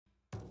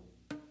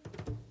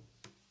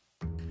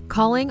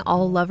Calling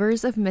all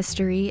lovers of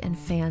mystery and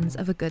fans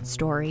of a good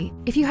story.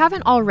 If you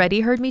haven't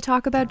already heard me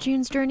talk about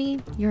June's Journey,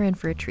 you're in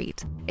for a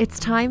treat. It's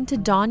time to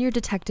don your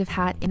detective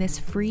hat in this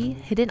free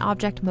hidden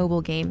object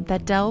mobile game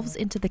that delves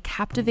into the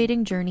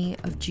captivating journey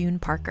of June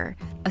Parker,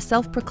 a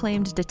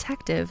self-proclaimed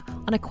detective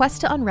on a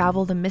quest to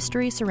unravel the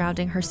mystery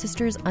surrounding her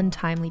sister's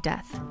untimely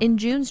death. In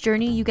June's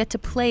Journey, you get to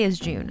play as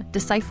June,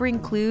 deciphering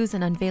clues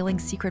and unveiling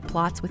secret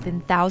plots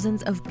within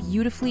thousands of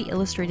beautifully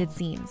illustrated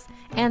scenes.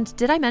 And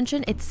did I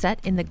mention it's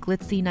set in the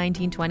glitzy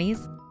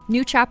 1920s?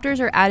 New chapters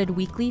are added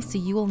weekly, so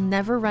you will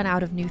never run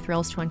out of new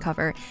thrills to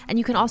uncover, and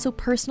you can also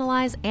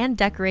personalize and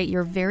decorate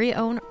your very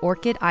own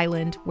Orchid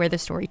Island where the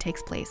story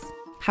takes place.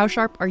 How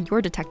sharp are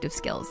your detective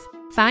skills?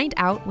 Find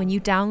out when you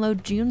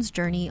download June's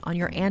Journey on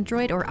your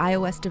Android or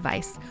iOS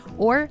device,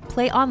 or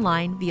play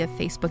online via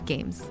Facebook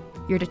Games.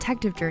 Your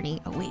detective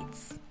journey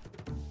awaits.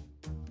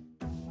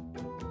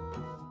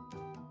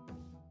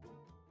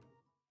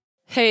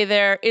 Hey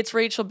there, it's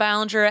Rachel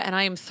Ballinger, and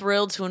I am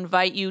thrilled to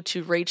invite you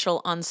to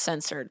Rachel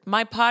Uncensored,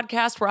 my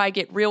podcast where I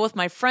get real with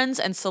my friends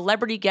and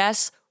celebrity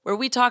guests, where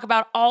we talk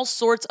about all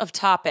sorts of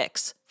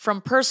topics. From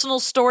personal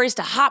stories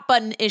to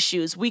hot-button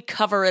issues, we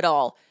cover it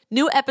all.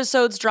 New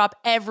episodes drop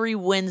every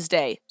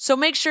Wednesday, so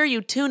make sure you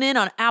tune in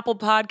on Apple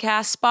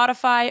Podcasts,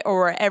 Spotify,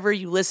 or wherever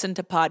you listen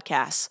to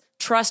podcasts.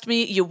 Trust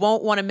me, you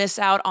won't want to miss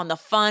out on the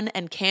fun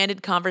and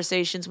candid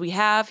conversations we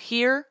have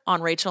here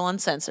on Rachel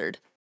Uncensored.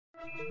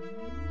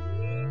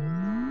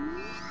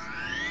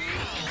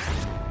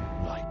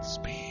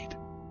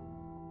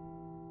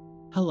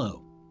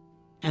 Hello,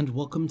 and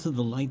welcome to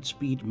the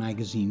Lightspeed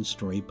Magazine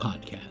Story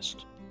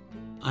Podcast.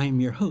 I am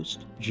your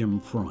host, Jim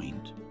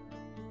Freund.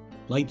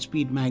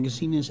 Lightspeed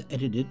Magazine is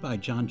edited by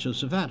John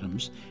Joseph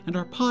Adams, and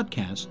our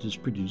podcast is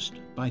produced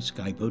by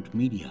Skyboat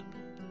Media.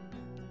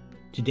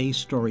 Today's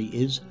story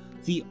is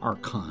The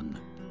Archon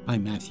by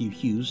Matthew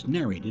Hughes,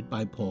 narrated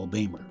by Paul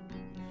Bamer.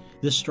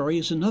 This story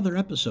is another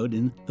episode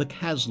in the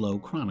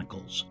Kaslo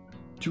Chronicles.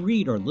 To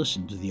read or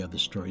listen to the other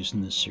stories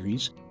in this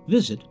series,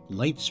 visit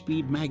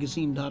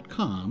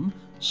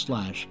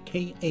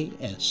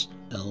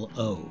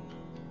lightspeedmagazine.com/KASLO.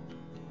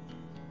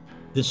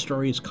 This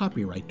story is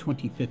copyright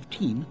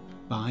 2015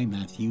 by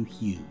Matthew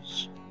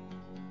Hughes.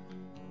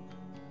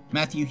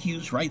 Matthew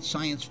Hughes writes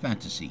science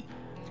fantasy.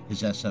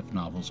 His SF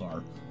novels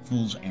are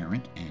Fool's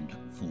Errand and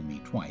Fool Me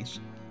Twice,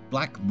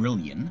 Black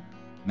Brilliant,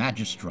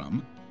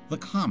 Magistrum, The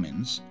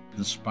Commons,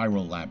 The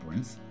Spiral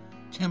Labyrinth,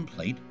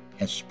 Template,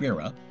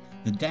 Hespera,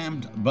 The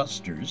Damned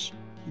Busters,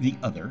 The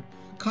Other,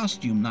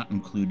 Costume Not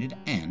Included,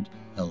 and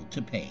Hell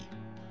to Pay.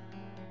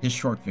 His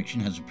short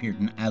fiction has appeared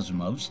in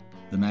Asimov's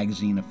The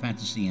Magazine of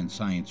Fantasy and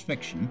Science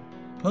Fiction,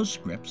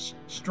 Postscripts,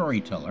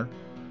 Storyteller,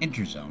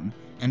 Interzone,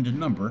 and a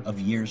number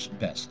of year's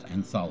best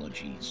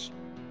anthologies.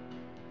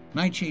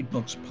 Nightshade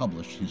Books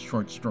published his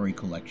short story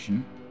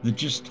collection, The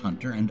Gist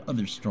Hunter and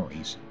Other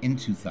Stories, in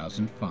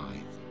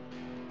 2005.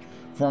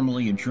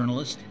 Formerly a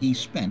journalist, he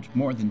spent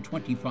more than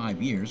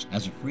 25 years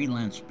as a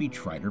freelance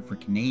speechwriter for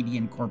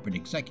Canadian corporate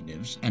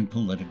executives and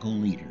political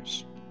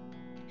leaders.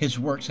 His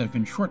works have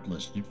been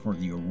shortlisted for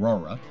the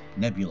Aurora,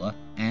 Nebula,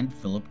 and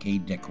Philip K.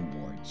 Dick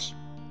Awards.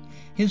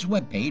 His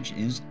webpage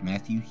is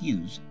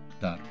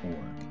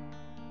matthewhughes.org.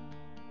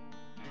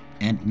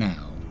 And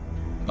now,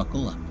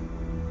 buckle up.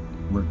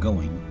 We're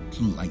going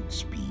to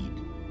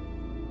Lightspeed.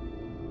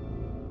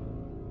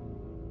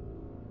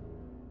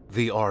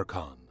 The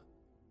Archon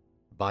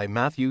by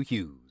Matthew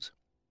Hughes.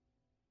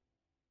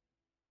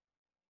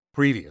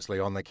 Previously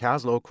on the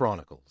Kaslo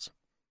Chronicles.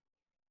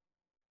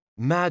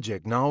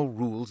 Magic now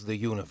rules the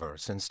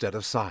universe instead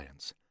of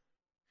science.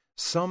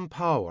 Some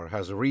power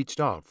has reached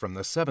out from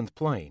the seventh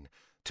plane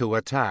to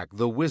attack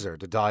the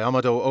wizard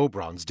Diomede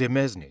Oberon's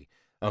Demesne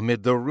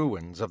amid the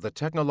ruins of the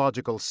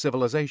technological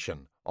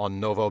civilization on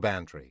Novo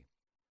Bantry.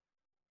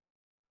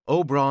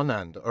 Oberon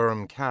and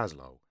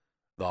Kaslo,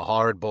 the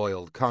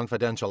hard-boiled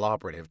confidential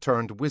operative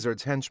turned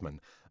wizard's henchman,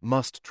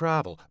 must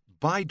travel,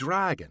 by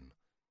dragon,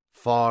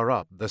 far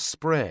up the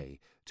spray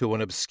to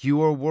an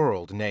obscure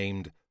world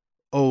named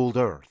Old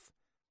Earth,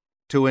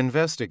 to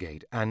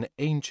investigate an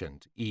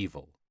ancient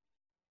evil.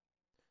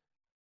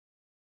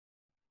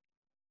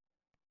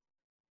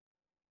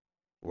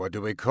 "What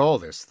do we call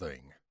this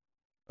thing?"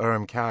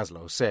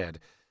 Kaslo said,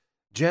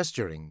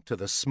 gesturing to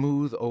the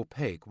smooth,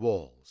 opaque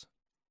walls.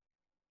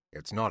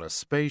 "It's not a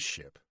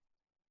spaceship."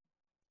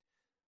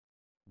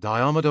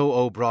 Diomede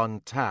Oberon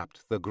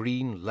tapped the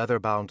green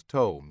leather-bound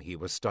tome he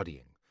was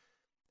studying.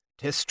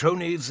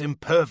 "Testrone's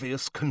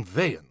impervious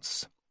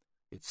conveyance,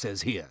 it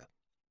says here."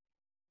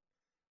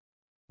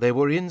 They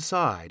were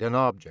inside an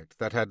object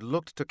that had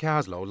looked to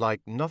Kaslo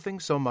like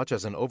nothing so much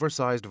as an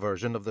oversized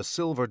version of the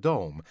silver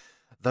dome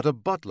that a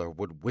butler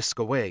would whisk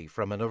away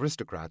from an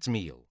aristocrat's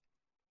meal.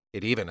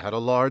 It even had a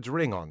large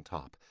ring on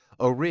top,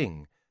 a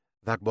ring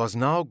that was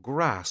now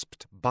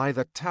grasped by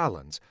the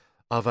talons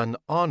of an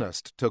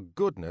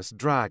honest-to-goodness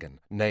dragon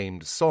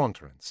named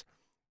Saunterance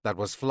that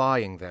was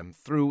flying them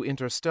through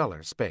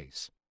interstellar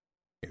space.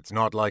 "It's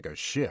not like a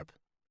ship,"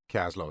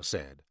 Kaslo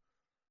said.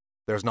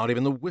 "There's not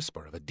even the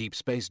whisper of a deep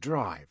space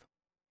drive."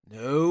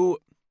 "No,"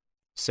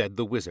 said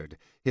the wizard,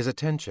 his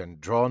attention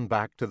drawn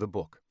back to the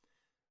book.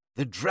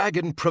 "The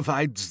dragon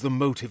provides the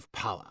motive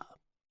power."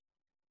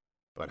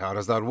 "But how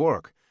does that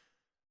work?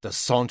 Does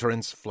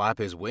Saunterance flap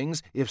his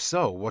wings? If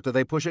so, what do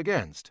they push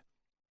against?"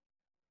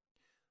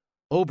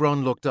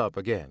 Oberon looked up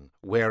again,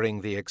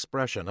 wearing the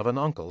expression of an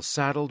uncle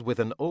saddled with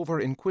an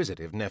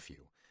over-inquisitive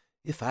nephew.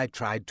 "If I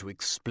tried to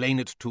explain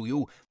it to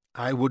you,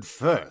 I would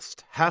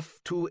first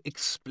have to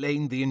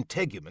explain the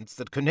integuments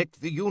that connect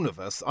the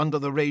universe under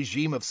the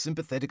regime of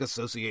sympathetic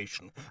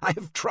association. I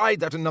have tried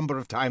that a number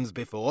of times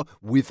before,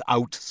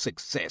 without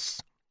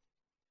success."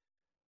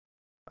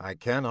 "I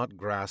cannot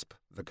grasp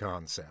the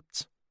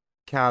concepts,"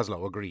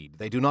 Caslow agreed.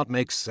 "They do not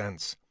make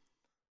sense."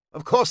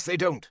 "Of course they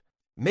don't.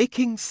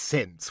 Making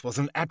sense was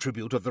an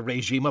attribute of the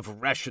regime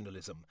of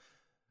rationalism.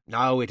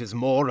 Now it is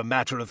more a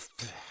matter of..."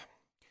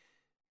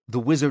 The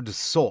wizard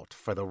sought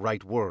for the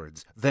right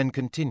words, then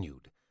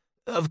continued,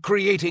 "of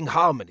creating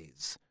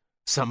harmonies,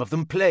 some of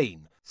them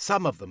plain,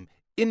 some of them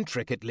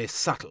intricately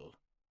subtle."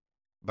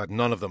 "But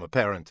none of them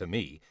apparent to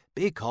me."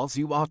 "Because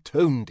you are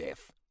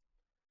tone-deaf."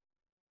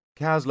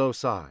 Caslow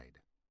sighed.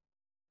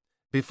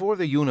 Before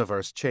the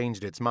universe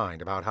changed its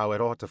mind about how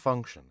it ought to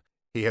function,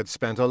 he had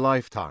spent a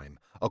lifetime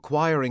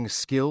acquiring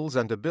skills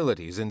and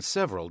abilities in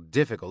several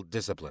difficult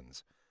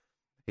disciplines.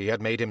 He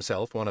had made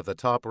himself one of the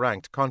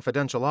top-ranked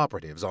confidential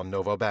operatives on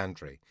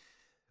Novobandri,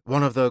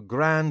 one of the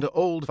grand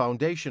old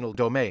foundational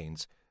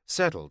domains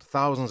settled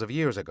thousands of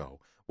years ago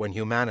when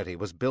humanity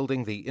was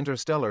building the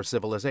interstellar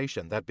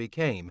civilization that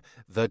became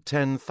the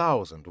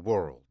 10,000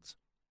 Worlds.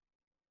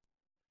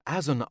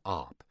 As an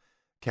op,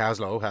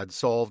 Caslow had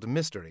solved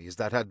mysteries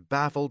that had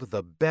baffled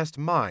the best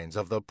minds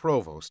of the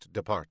Provost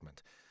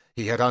Department.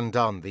 He had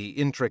undone the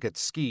intricate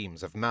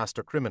schemes of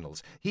master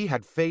criminals. He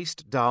had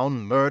faced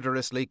down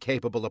murderously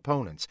capable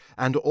opponents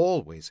and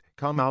always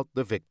come out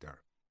the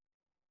victor.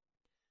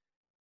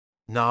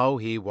 Now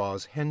he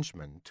was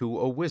henchman to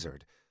a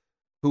wizard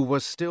who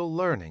was still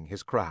learning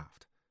his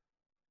craft.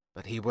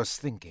 But he was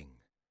thinking.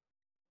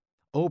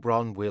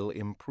 Oberon will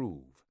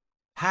improve,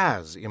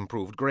 has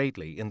improved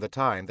greatly in the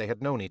time they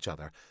had known each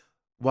other,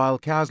 while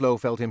Caslow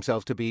felt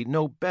himself to be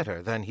no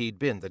better than he'd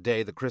been the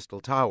day the crystal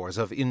towers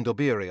of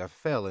Indobiria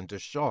fell into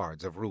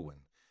shards of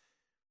ruin.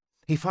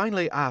 He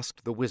finally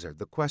asked the wizard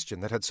the question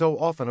that had so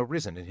often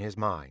arisen in his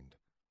mind.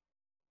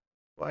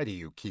 "Why do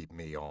you keep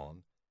me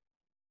on?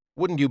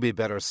 Wouldn't you be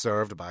better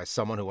served by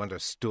someone who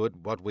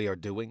understood what we are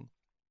doing?"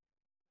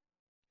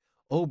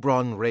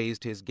 Oberon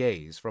raised his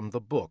gaze from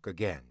the book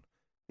again.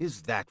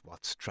 "Is that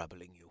what's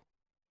troubling you?"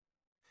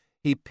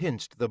 He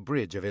pinched the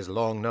bridge of his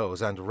long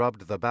nose and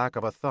rubbed the back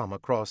of a thumb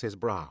across his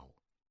brow.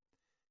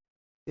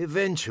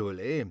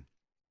 "Eventually,"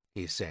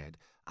 he said,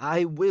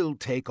 "I will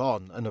take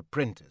on an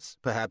apprentice,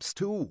 perhaps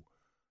two,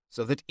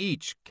 so that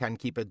each can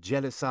keep a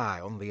jealous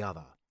eye on the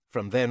other.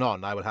 From then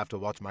on I will have to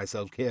watch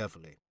myself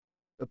carefully.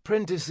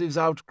 Apprentices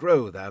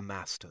outgrow their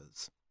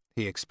masters,"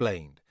 he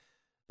explained.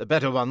 "The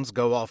better ones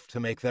go off to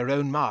make their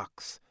own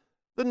marks.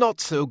 The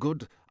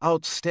not-so-good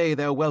outstay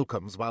their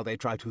welcomes while they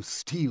try to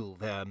steal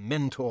their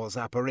mentors'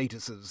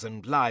 apparatuses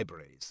and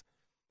libraries."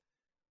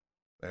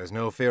 "There's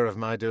no fear of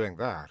my doing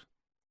that,"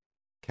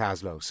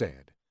 Caslow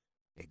said.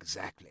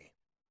 "Exactly.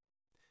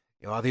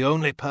 You are the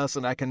only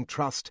person I can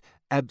trust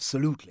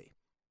absolutely.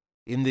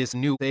 In this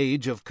new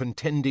age of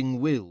contending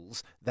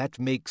wills, that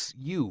makes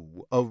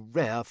you a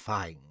rare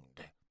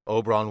find."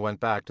 Oberon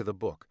went back to the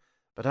book,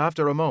 but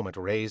after a moment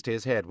raised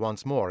his head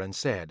once more and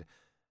said,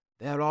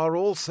 "There are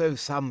also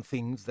some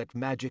things that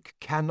magic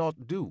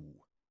cannot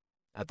do.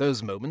 At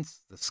those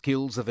moments, the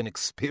skills of an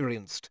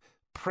experienced,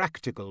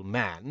 practical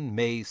man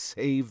may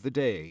save the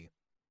day."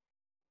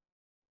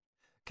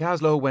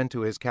 Caslow went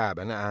to his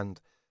cabin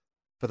and,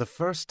 for the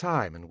first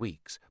time in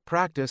weeks,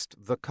 practiced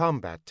the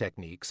combat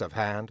techniques of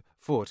hand,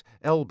 foot,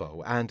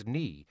 elbow, and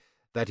knee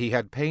that he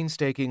had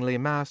painstakingly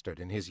mastered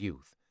in his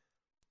youth.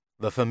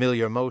 The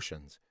familiar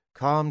motions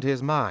calmed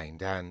his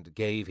mind and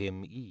gave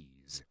him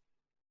ease.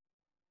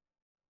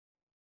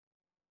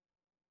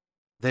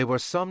 They were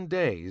some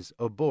days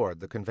aboard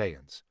the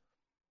conveyance.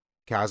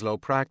 Caslow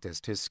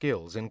practiced his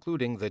skills,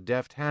 including the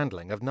deft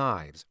handling of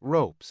knives,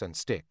 ropes, and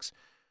sticks.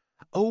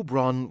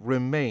 Oberon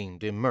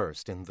remained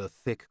immersed in the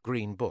thick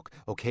green book,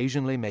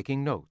 occasionally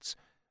making notes,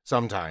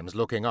 sometimes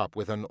looking up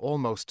with an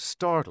almost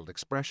startled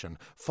expression,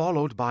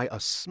 followed by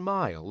a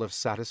smile of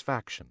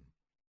satisfaction.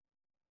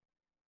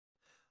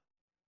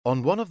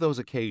 On one of those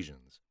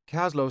occasions,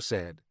 Caslow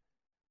said,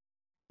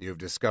 "You've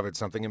discovered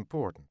something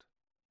important."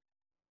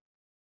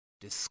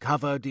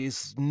 "Discovered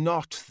is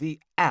not the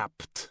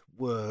apt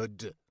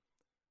word,"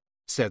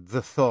 said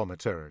the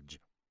thaumaturge.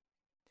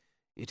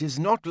 "It is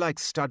not like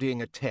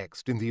studying a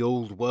text in the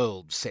old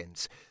world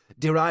sense,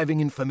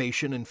 deriving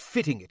information and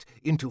fitting it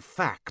into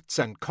facts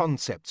and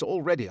concepts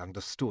already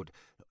understood.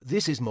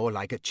 This is more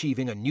like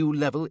achieving a new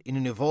level in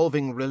an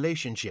evolving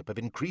relationship of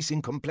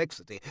increasing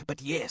complexity.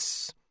 But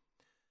yes,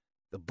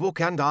 the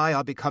book and I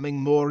are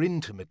becoming more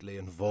intimately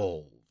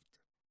involved."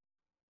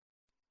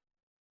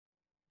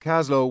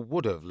 Caslow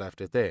would have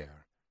left it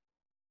there.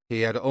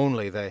 He had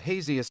only the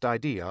haziest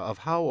idea of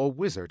how a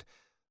wizard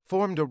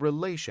formed a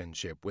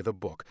relationship with a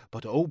book,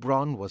 but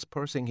Oberon was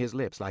pursing his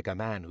lips like a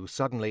man who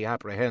suddenly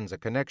apprehends a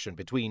connection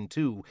between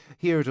two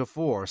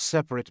heretofore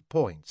separate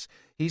points.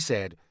 He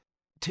said,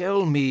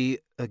 "Tell me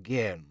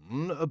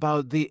again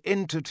about the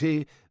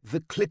entity the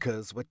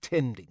clickers were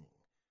tending."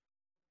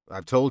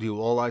 "I've told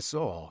you all I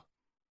saw."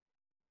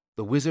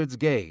 The wizard's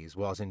gaze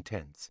was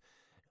intense.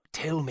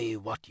 "Tell me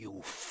what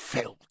you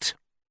felt."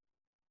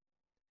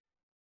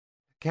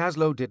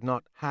 Caslow did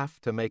not have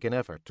to make an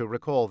effort to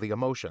recall the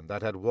emotion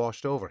that had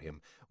washed over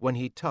him when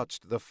he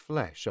touched the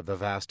flesh of the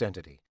vast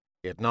entity.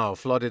 It now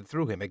flooded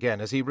through him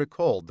again as he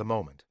recalled the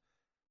moment.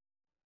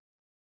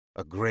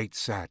 "A great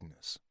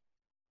sadness,"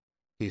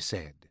 he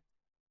said.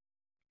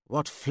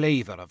 "What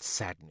flavor of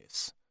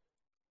sadness?"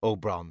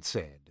 Oberon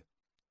said.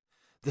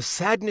 "The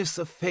sadness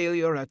of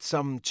failure at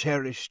some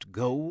cherished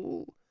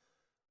goal?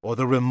 Or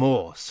the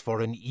remorse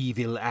for an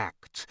evil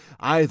act,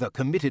 either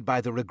committed by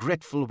the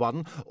regretful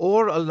one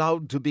or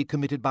allowed to be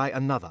committed by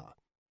another?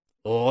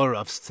 Or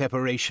of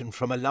separation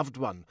from a loved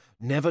one,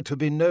 never to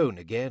be known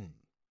again?"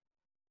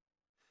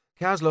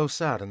 Caslow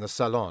sat in the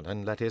salon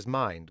and let his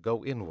mind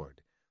go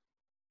inward.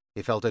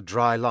 He felt a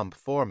dry lump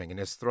forming in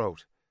his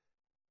throat,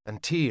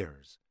 and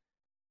tears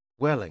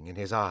welling in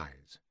his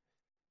eyes.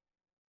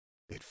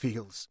 "It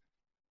feels—"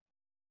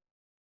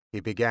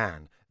 he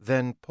began,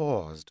 then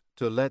paused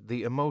to let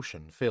the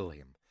emotion fill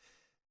him.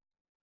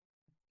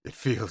 "It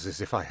feels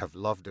as if I have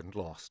loved and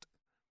lost,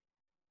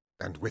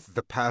 and with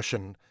the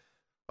passion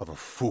of a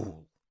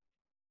fool.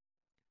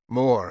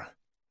 More,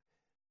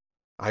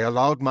 I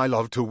allowed my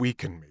love to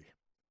weaken me,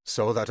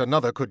 so that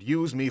another could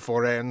use me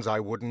for ends I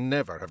would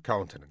never have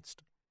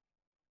countenanced."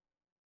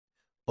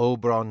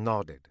 Oberon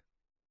nodded,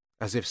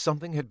 as if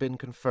something had been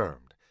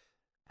confirmed.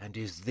 "And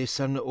is this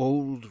an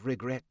old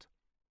regret?"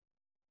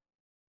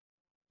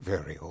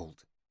 "Very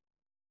old,"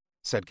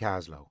 said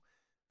Caslow,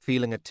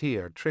 feeling a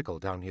tear trickle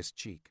down his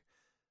cheek.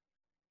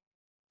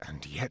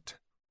 "And yet,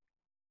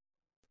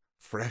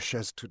 fresh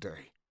as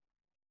today."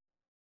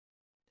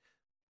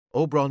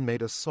 Oberon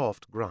made a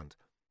soft grunt,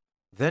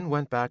 then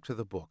went back to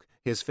the book,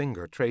 his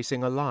finger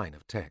tracing a line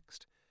of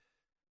text.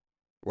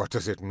 "What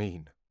does it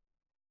mean?"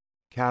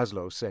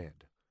 Caslow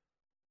said.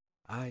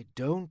 "I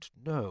don't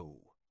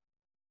know,"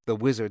 the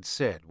wizard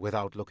said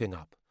without looking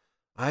up.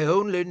 "I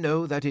only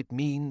know that it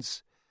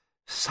means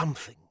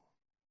something.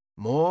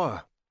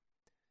 More,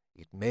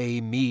 it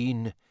may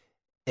mean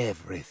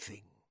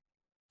everything."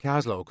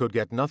 Caslow could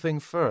get nothing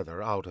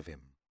further out of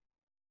him.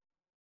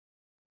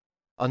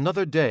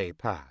 Another day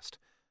passed.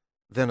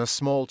 Then a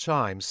small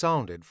chime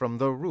sounded from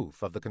the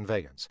roof of the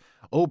conveyance.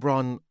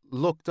 Oberon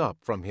looked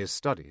up from his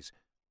studies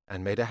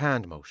and made a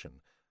hand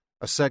motion.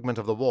 A segment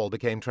of the wall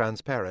became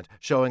transparent,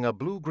 showing a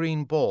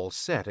blue-green ball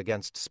set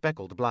against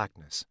speckled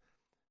blackness.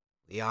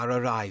 "We are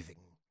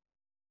arriving,"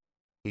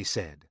 he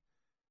said.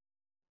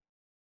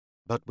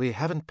 "But we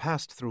haven't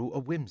passed through a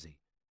whimsy,"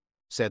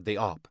 said the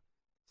Op.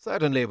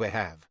 "Certainly we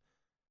have."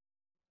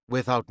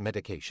 "Without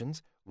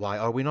medications, why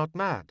are we not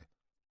mad?"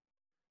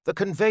 "The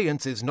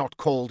conveyance is not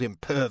called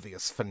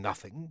impervious for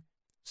nothing,"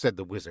 said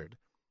the wizard.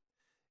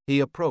 He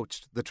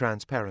approached the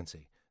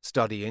transparency,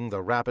 studying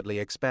the rapidly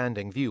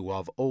expanding view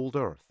of old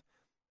Earth.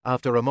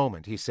 After a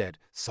moment he said,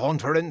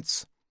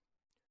 "Saunterance,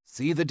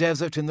 see the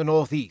desert in the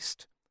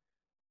northeast.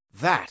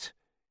 That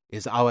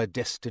is our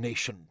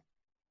destination."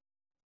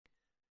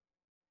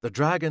 The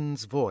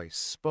dragon's voice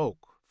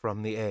spoke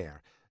from the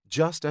air,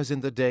 just as in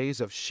the days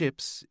of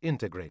ship's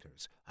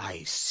integrators.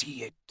 "I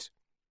see it."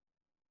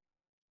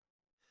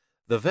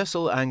 The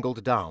vessel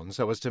angled down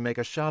so as to make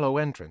a shallow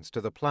entrance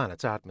to the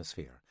planet's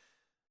atmosphere.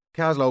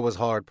 Caslow was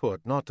hard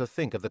put not to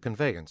think of the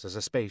conveyance as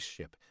a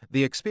spaceship.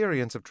 The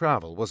experience of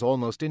travel was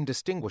almost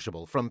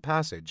indistinguishable from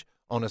passage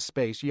on a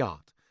space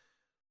yacht.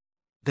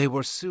 They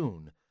were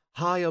soon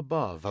high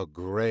above a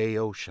gray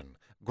ocean,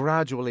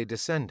 gradually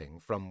descending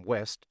from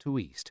west to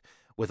east,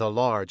 with a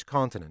large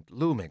continent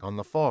looming on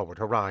the forward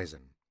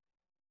horizon.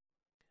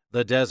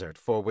 The desert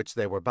for which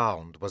they were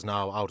bound was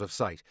now out of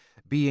sight,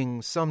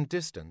 being some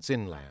distance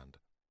inland.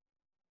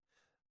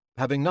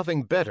 Having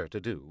nothing better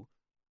to do,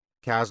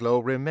 Caslow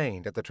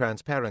remained at the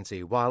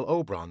transparency while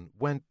Oberon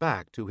went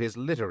back to his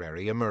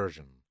literary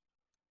immersion.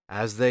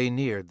 As they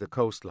neared the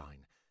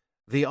coastline,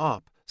 the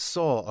Op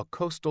saw a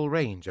coastal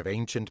range of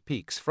ancient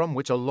peaks from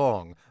which a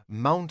long,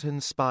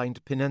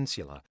 mountain-spined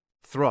peninsula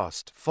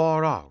thrust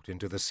far out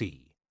into the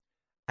sea.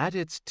 At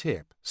its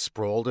tip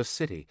sprawled a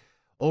city,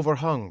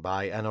 overhung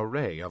by an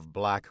array of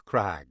black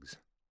crags.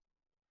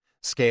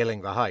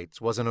 Scaling the heights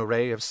was an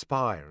array of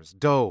spires,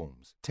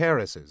 domes,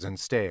 terraces, and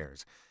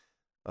stairs,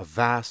 a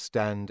vast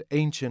and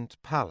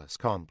ancient palace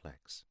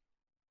complex.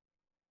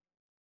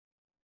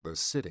 "The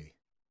city,"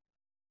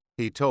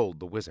 he told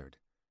the wizard,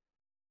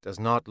 "does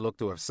not look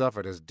to have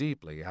suffered as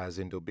deeply as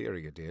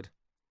Indobiria did.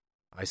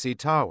 I see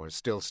towers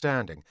still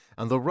standing,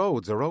 and the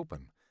roads are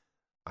open.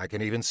 I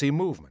can even see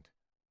movement.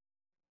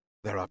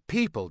 There are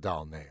people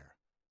down there."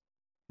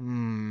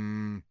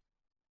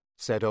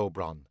 Said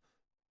Oberon,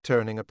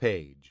 turning a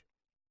page.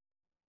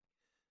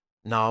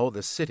 Now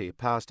the city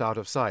passed out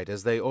of sight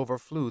as they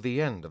overflew the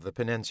end of the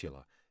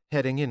peninsula,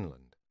 heading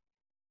inland.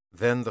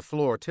 Then the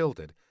floor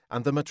tilted,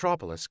 and the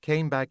metropolis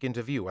came back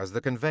into view as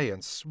the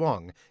conveyance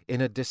swung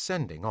in a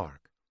descending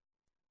arc.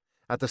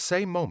 At the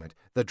same moment,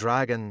 the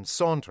dragon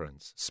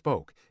Saunterance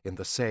spoke in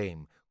the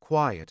same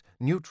quiet,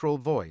 neutral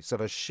voice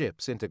of a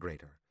ship's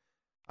integrator.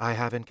 "I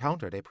have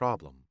encountered a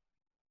problem."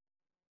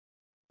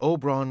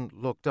 Oberon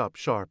looked up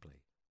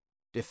sharply.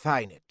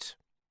 "Define it."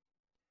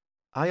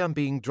 "I am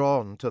being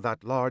drawn to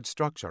that large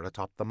structure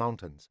atop the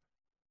mountains."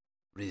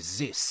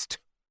 "Resist,"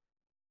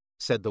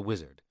 said the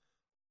wizard.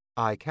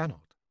 "I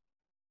cannot."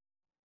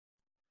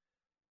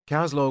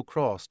 Caslow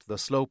crossed the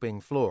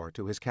sloping floor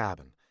to his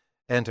cabin,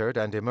 entered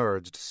and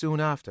emerged soon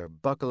after,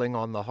 buckling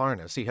on the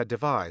harness he had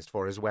devised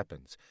for his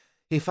weapons.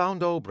 He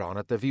found Oberon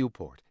at the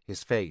viewport,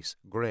 his face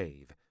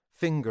grave,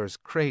 fingers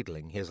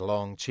cradling his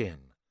long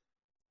chin.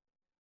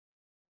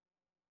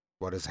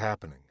 "What is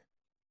happening?"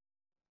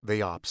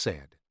 the op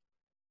said.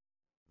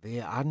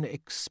 "The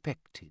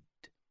unexpected."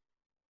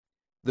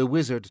 The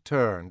wizard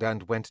turned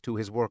and went to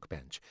his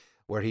workbench,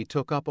 where he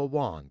took up a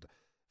wand,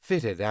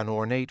 fitted an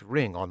ornate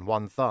ring on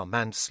one thumb,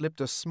 and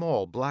slipped a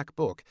small black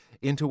book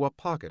into a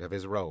pocket of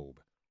his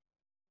robe.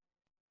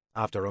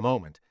 After a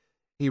moment,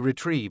 he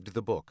retrieved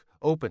the book,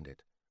 opened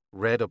it,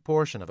 read a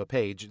portion of a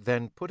page,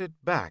 then put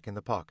it back in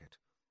the pocket.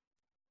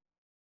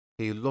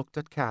 He looked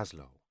at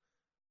Caslow.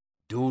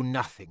 "Do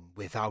nothing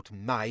without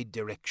my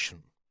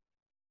direction."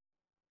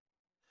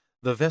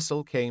 The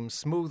vessel came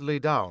smoothly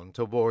down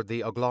toward the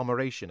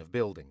agglomeration of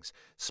buildings,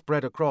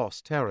 spread across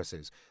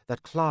terraces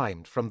that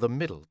climbed from the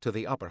middle to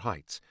the upper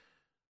heights.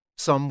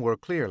 Some were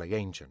clearly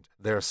ancient,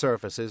 their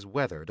surfaces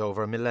weathered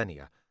over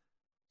millennia.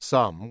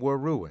 Some were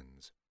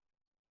ruins.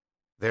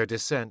 Their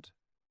descent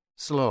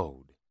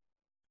slowed,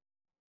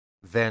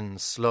 then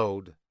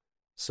slowed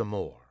some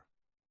more.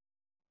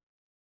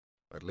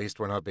 "At least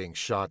we're not being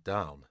shot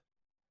down,"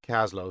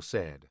 Caslow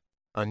said.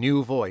 A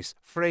new voice,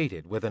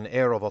 freighted with an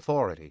air of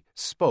authority,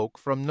 spoke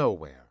from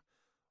nowhere.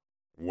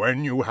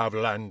 "When you have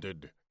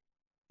landed,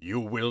 you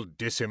will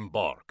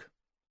disembark."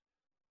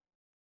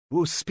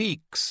 "Who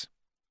speaks?"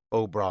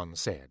 Oberon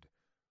said.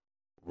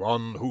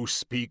 "One who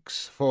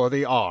speaks for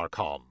the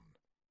Archon,"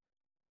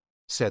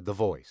 said the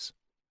voice.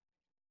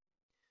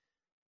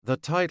 The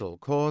title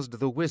caused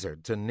the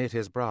wizard to knit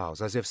his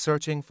brows as if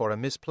searching for a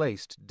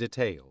misplaced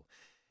detail.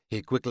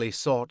 He quickly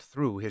sought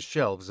through his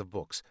shelves of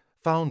books,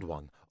 found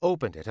one,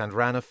 opened it, and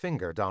ran a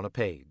finger down a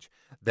page.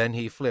 Then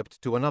he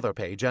flipped to another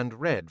page and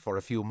read for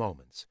a few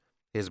moments.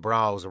 His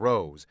brows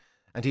rose,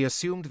 and he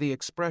assumed the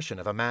expression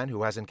of a man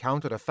who has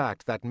encountered a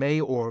fact that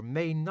may or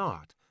may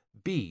not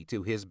be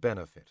to his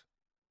benefit.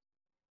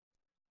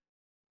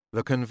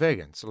 The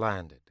conveyance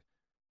landed.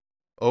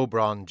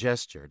 Oberon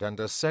gestured, and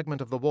a segment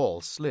of the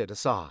wall slid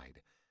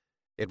aside.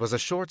 It was a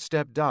short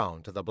step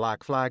down to the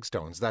black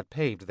flagstones that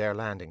paved their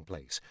landing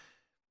place.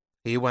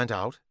 He went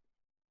out,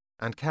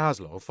 and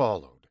Caslow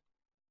followed.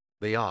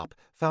 The op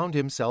found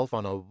himself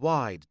on a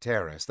wide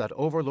terrace that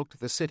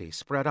overlooked the city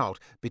spread out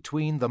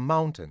between the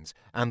mountains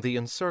and the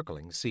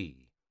encircling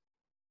sea.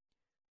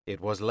 It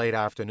was late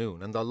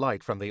afternoon, and the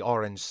light from the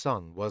orange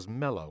sun was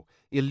mellow,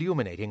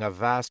 illuminating a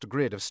vast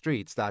grid of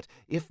streets that,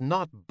 if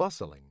not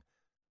bustling,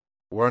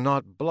 were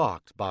not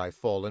blocked by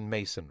fallen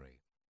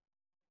masonry.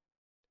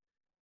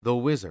 The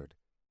wizard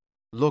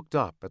looked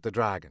up at the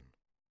dragon.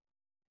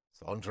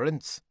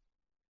 "Saunterance,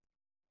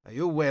 are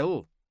you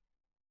well?"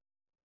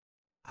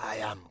 "I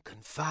am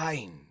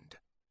confined,"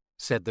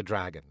 said the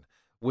dragon,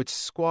 which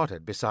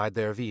squatted beside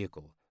their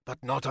vehicle,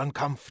 "but not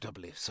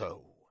uncomfortably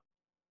so."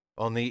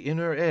 On the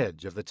inner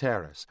edge of the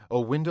terrace, a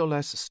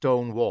windowless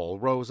stone wall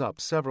rose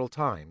up several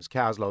times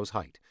Caslow's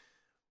height.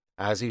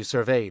 As he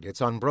surveyed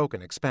its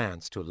unbroken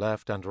expanse to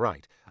left and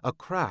right, a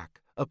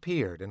crack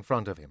appeared in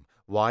front of him,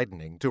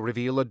 widening to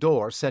reveal a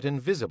door set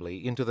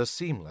invisibly into the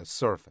seamless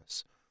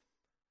surface.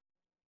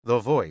 The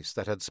voice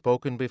that had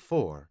spoken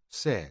before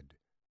said,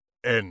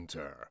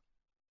 "Enter."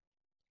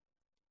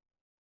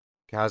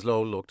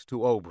 Caslow looked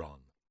to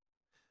Oberon.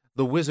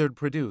 The wizard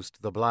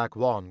produced the black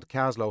wand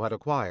Caslow had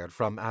acquired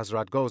from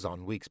Azrat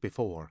Gozon weeks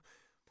before.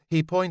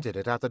 He pointed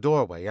it at the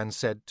doorway and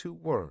said 2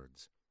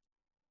 words.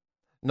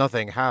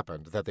 Nothing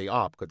happened that the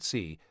op could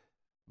see,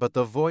 but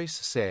the voice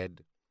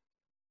said,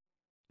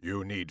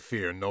 "You need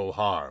fear no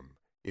harm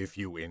if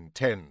you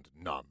intend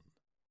none.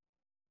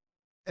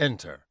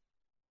 Enter."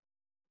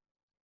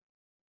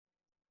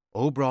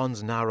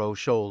 Oberon's narrow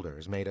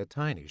shoulders made a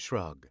tiny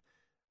shrug.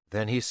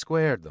 Then he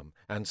squared them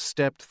and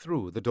stepped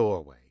through the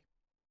doorway.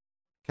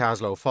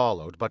 Caslow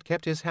followed, but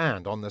kept his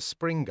hand on the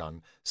spring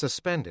gun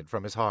suspended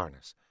from his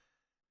harness.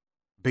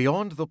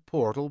 Beyond the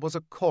portal was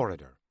a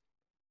corridor,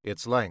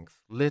 its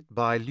length lit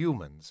by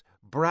lumens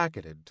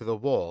bracketed to the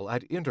wall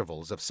at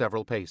intervals of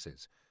several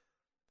paces.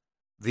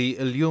 The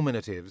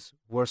illuminatives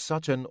were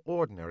such an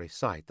ordinary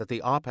sight that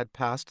the op had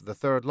passed the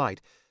third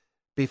light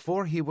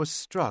before he was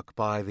struck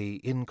by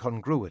the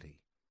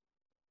incongruity.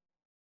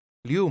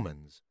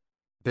 Lumens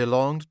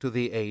belonged to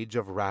the age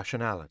of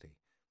rationality.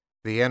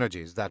 The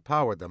energies that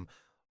powered them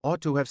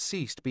ought to have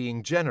ceased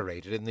being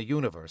generated in the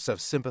universe of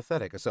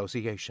sympathetic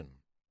association.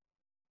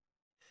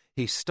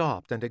 He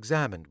stopped and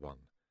examined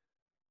one.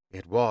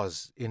 It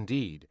was,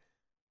 indeed,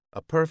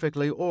 a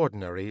perfectly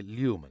ordinary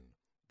lumen,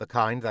 the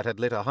kind that had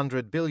lit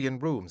 100 billion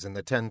rooms in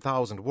the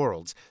 10,000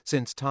 worlds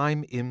since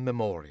time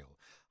immemorial.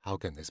 "How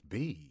can this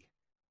be?"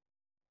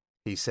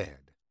 he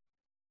said.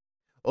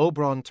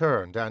 Oberon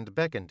turned and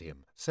beckoned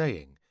him,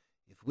 saying,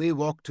 "If we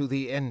walk to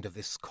the end of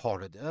this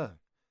corridor,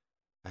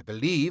 I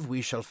believe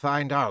we shall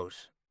find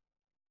out."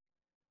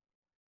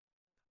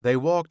 They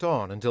walked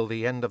on until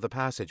the end of the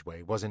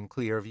passageway was in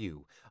clear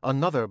view,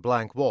 another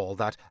blank wall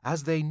that,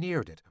 as they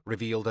neared it,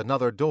 revealed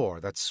another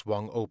door that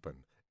swung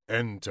open.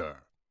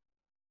 "Enter,"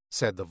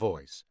 said the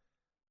voice,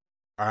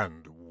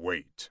 "and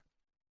wait."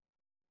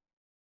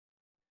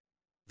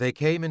 They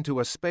came into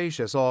a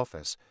spacious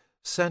office,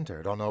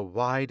 centered on a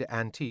wide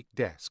antique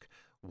desk,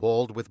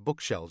 walled with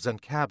bookshelves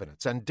and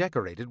cabinets, and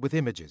decorated with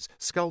images,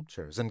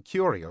 sculptures, and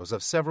curios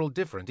of several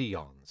different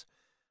eons.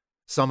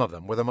 Some of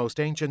them were the most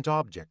ancient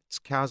objects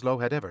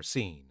Kaslo had ever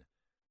seen.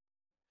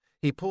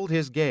 He pulled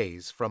his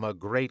gaze from a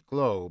great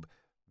globe,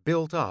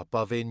 built up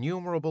of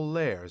innumerable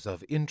layers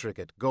of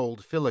intricate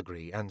gold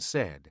filigree, and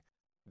said,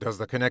 "Does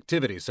the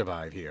connectivity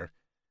survive here?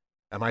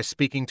 Am I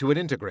speaking to an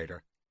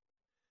integrator?"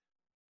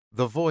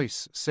 The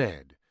voice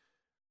said,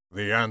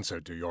 "The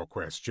answer to your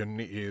question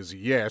is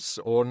yes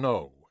or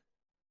no,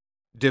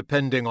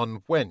 depending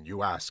on when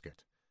you ask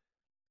it."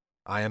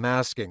 "I am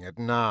asking it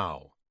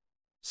now,"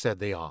 said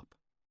the op.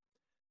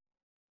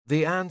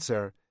 The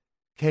answer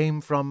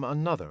came from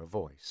another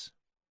voice.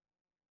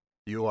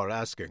 "You are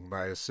asking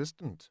my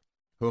assistant,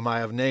 whom I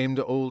have named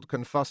Old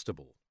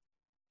Confustible.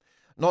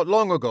 Not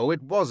long ago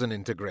it was an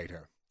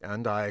integrator,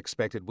 and I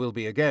expect it will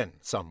be again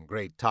some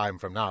great time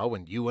from now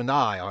when you and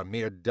I are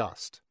mere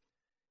dust."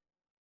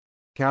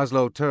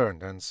 Kaslo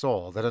turned and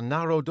saw that a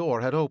narrow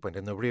door had opened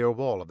in the rear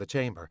wall of the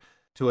chamber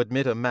to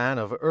admit a man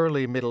of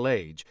early middle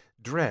age,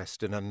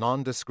 dressed in a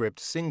nondescript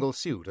single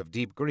suit of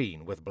deep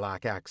green with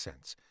black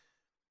accents.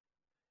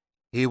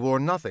 He wore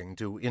nothing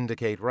to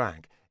indicate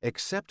rank,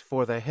 except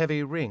for the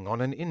heavy ring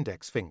on an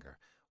index finger,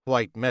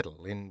 white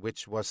metal in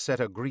which was set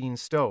a green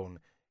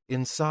stone,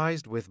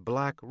 incised with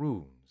black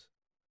runes.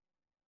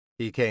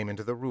 He came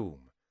into the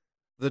room,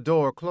 the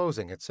door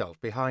closing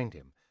itself behind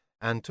him,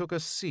 and took a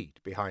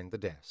seat behind the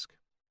desk.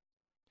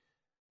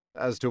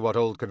 "As to what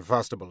Old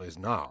Confustible is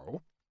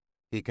now,"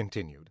 he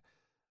continued,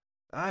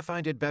 "I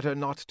find it better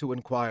not to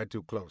inquire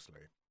too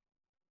closely.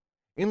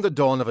 In the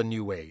dawn of a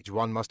new age,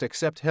 one must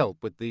accept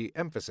help with the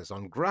emphasis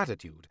on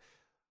gratitude,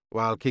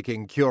 while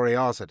kicking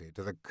curiosity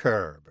to the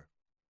curb."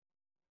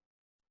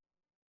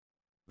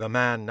 The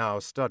man now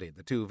studied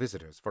the two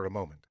visitors for a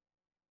moment.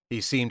 He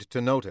seemed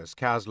to notice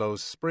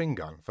Kaslo's spring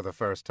gun for the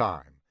first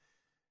time.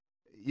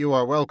 "You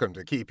are welcome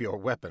to keep your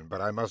weapon, but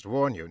I must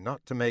warn you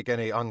not to make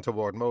any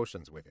untoward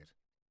motions with it.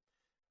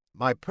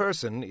 My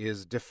person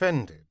is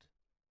defended,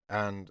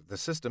 and the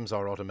systems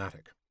are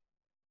automatic."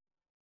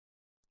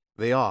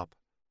 The op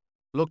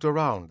looked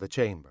around the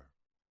chamber.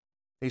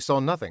 He saw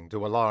nothing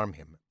to alarm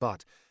him,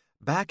 but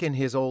back in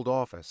his old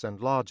office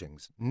and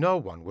lodgings, no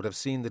one would have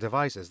seen the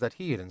devices that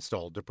he had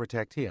installed to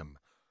protect him.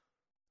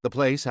 The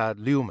place had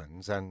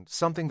lumens and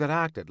something that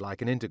acted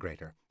like an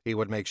integrator. He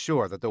would make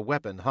sure that the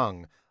weapon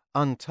hung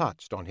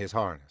untouched on his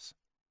harness.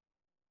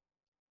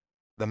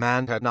 The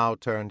man had now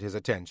turned his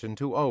attention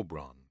to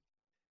Oberon.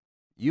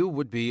 "You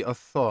would be a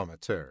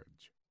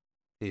thaumaturge,"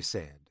 he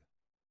said.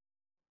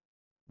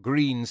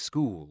 "Green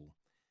school.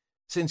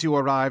 Since you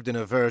arrived in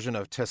a version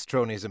of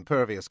Testroni's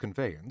impervious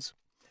conveyance,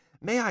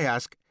 may I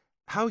ask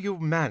how you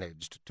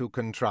managed to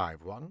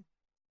contrive one,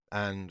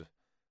 and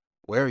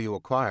where you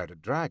acquired a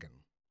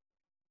dragon?"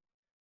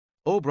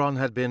 Oberon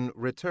had been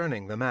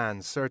returning the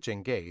man's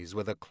searching gaze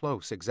with a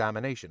close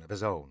examination of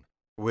his own,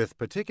 with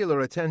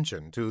particular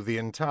attention to the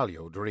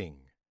intaglioed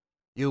ring.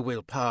 "You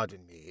will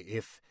pardon me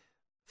if,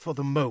 for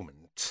the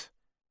moment,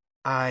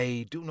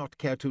 I do not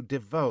care to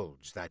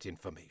divulge that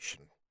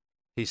information,"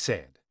 he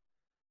said.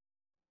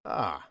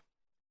 "Ah,"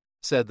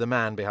 said the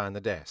man behind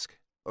the desk.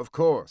 "Of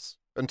course,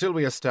 until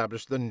we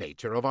establish the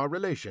nature of our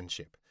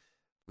relationship,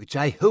 which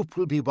I hope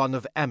will be one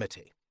of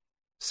amity,"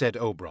 said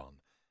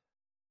Oberon.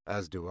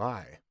 "As do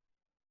I."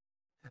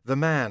 The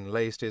man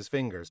laced his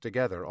fingers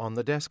together on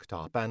the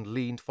desktop and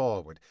leaned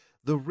forward,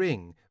 the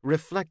ring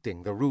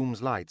reflecting the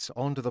room's lights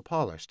onto the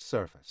polished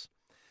surface.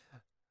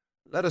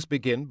 "Let us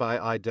begin by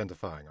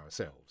identifying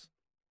ourselves."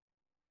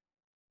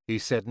 He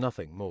said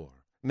nothing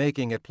more,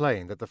 making it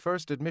plain that the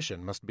first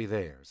admission must be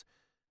theirs.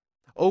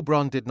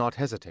 Oberon did not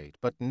hesitate,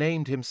 but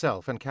named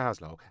himself and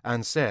Kaslo,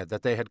 and said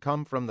that they had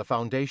come from the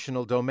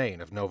foundational domain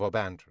of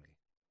Novobantri.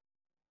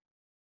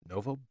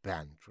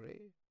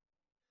 "Novobantri?"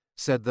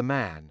 said the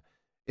man,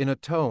 in a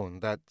tone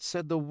that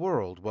said the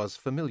world was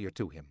familiar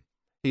to him.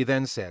 He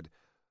then said,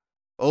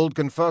 "Old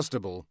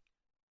Confustible."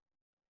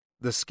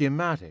 The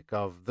schematic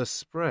of the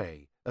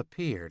spray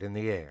appeared in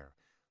the air.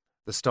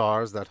 The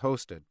stars that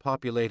hosted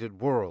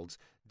populated worlds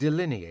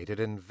delineated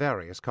in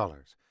various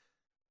colors.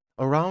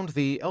 Around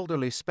the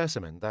elderly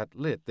specimen that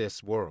lit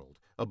this world,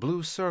 a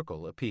blue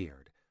circle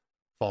appeared,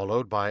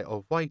 followed by a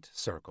white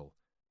circle,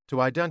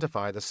 to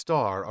identify the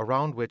star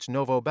around which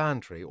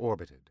Novobantri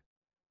orbited.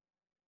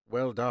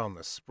 well down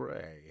the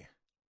spray,"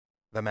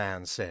 the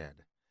man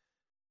said.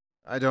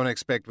 "I don't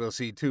expect we'll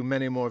see too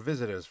many more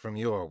visitors from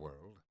your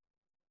world."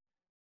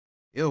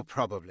 "You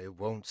probably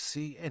won't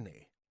see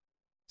any,"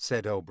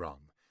 said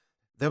Oberon.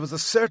 "There was a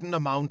certain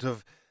amount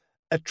of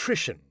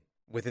attrition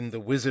within the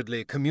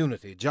wizardly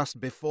community just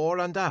before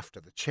and after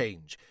the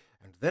change,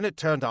 and then it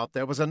turned out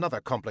there was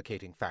another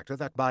complicating factor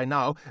that by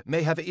now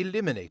may have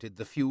eliminated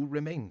the few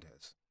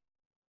remainders."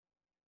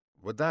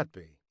 "Would that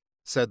be,"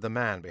 said the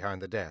man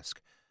behind the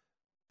desk,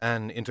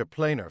 "an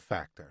interplanar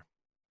factor?"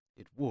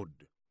 "It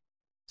would,"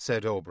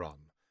 said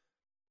Oberon.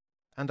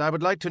 "And I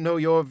would like to know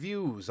your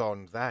views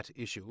on that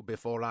issue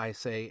before I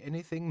say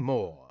anything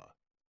more."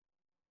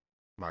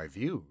 "My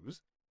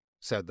views?"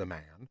 said the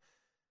man.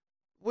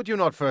 "Would you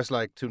not first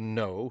like to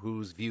know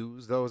whose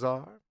views those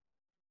are?"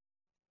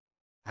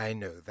 "I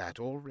know that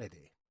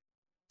already,"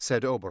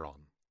 said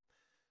Oberon.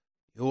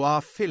 "You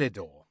are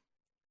Philidor,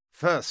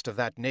 first of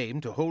that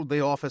name to hold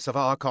the office of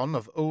Archon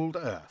of Old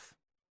Earth."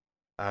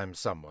 "I'm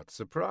somewhat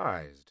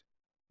surprised,"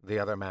 the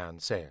other man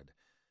said.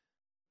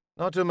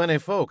 "Not too many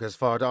folk as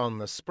far down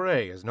the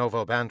spray as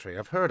Novo Bantry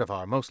have heard of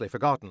our mostly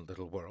forgotten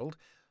little world,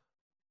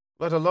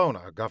 let alone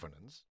our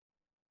governance.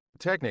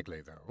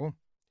 Technically, though,"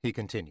 he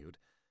continued,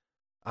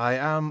 "I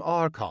am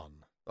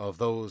Archon of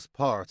those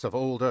parts of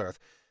Old Earth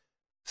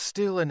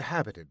still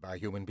inhabited by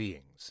human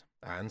beings,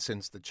 and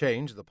since the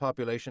change the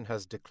population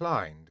has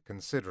declined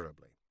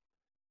considerably."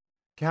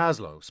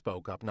 Caslow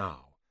spoke up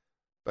now.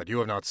 "But you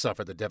have not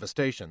suffered the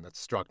devastation that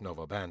struck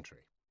Novo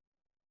Bantry."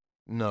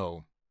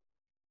 "No,"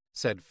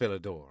 said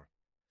Philidor.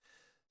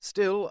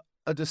 "Still,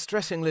 a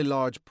distressingly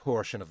large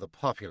portion of the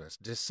populace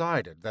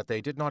decided that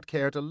they did not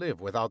care to live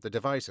without the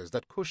devices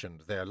that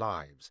cushioned their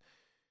lives,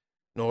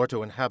 nor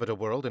to inhabit a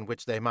world in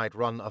which they might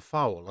run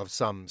afoul of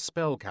some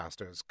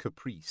spellcaster's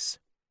caprice."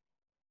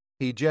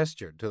 He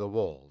gestured to the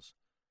walls.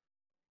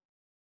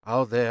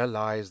 "Out there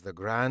lies the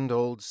grand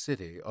old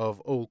city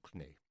of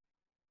Olkney,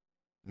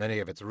 many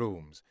of its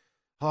rooms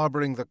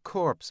harboring the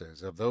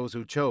corpses of those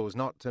who chose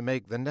not to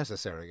make the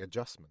necessary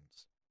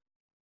adjustments."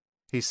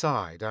 He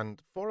sighed,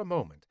 and for a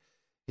moment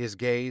his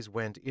gaze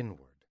went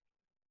inward.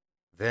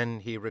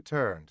 Then he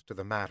returned to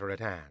the matter at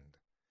hand.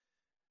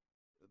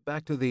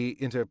 "Back to the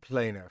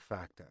interplanar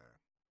factor,"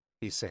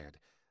 he said.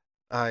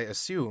 "I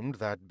assumed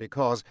that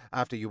because,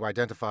 after you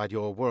identified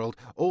your world,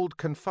 old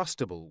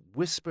Confustible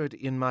whispered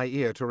in my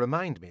ear to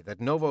remind me that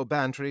Novo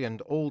Bantry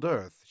and Old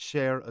Earth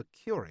share a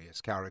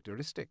curious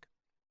characteristic.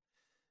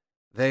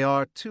 They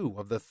are two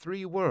of the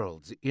three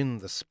worlds in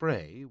the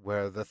spray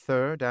where the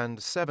third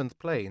and seventh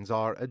planes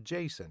are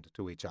adjacent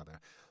to each other.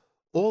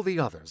 All the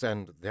others,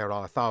 and there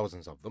are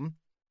thousands of them,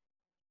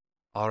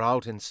 are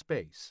out in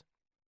space."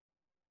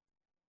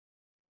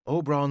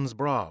 Oberon's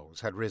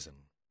brows had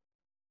risen.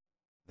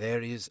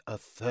 "There is a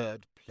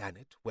third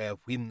planet where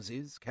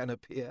whimsies can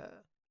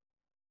appear?"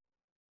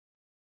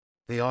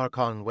 The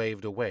Archon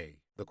waved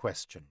away the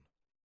question.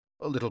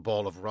 "A little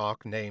ball of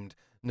rock named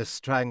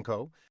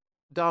Nestranko,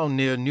 down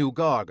near New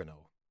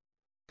Gargano.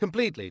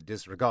 Completely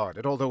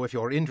disregarded, although if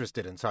you're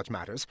interested in such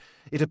matters,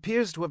 it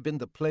appears to have been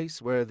the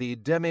place where the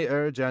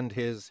Demiurge and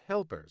his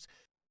helpers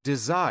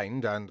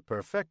designed and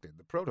perfected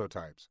the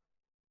prototypes."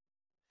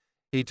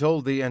 He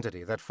told the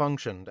entity that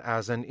functioned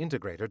as an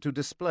integrator to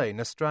display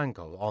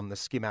Nestranko on the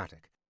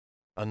schematic.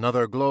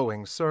 Another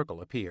glowing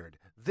circle appeared,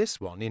 this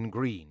one in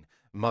green,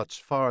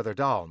 much farther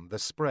down the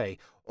spray,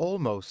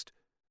 almost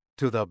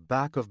to the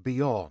back of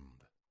beyond.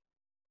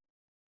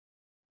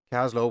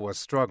 Caslow was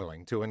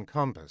struggling to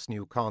encompass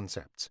new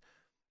concepts.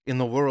 In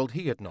the world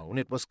he had known,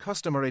 it was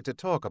customary to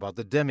talk about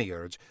the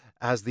Demiurge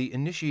as the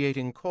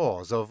initiating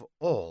cause of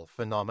all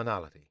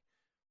phenomenality.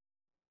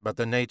 But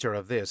the nature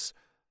of this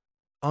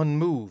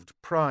unmoved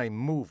prime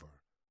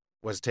mover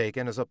was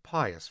taken as a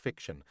pious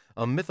fiction,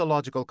 a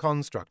mythological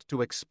construct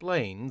to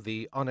explain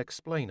the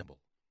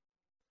unexplainable.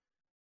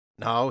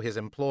 Now his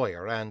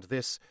employer and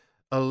this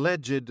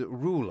alleged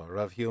ruler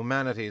of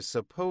humanity's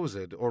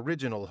supposed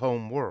original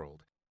home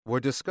world were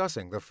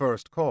discussing the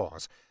first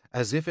cause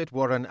as if it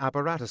were an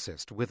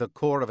apparatusist with a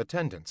corps of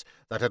attendants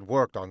that had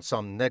worked on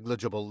some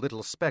negligible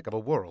little speck of a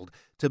world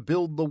to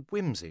build the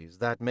whimsies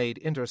that made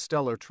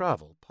interstellar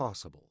travel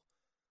possible.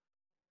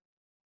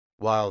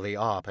 While the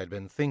op had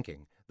been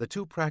thinking, the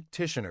two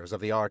practitioners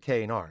of the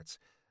arcane arts,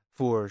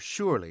 for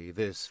surely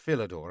this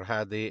Philidor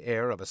had the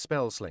air of a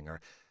spellslinger,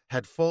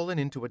 had fallen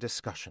into a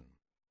discussion.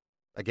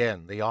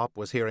 Again, the op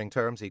was hearing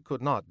terms he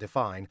could not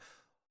define,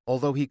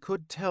 although he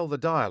could tell the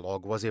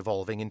dialogue was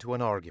evolving into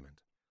an argument.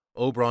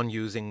 Oberon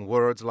using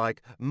words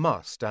like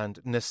must and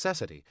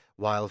necessity,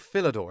 while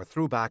Philidor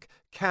threw back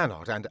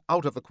cannot and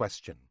out of the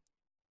question.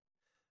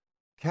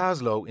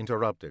 Caslow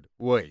interrupted.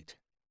 "Wait,"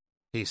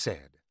 he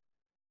said.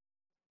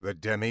 "The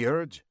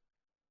Demiurge?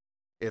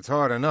 It's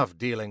hard enough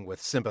dealing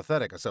with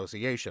sympathetic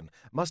association.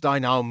 Must I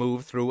now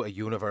move through a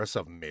universe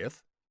of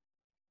myth?"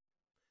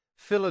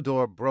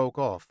 Philidor broke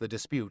off the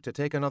dispute to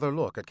take another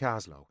look at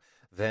Caslow.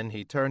 Then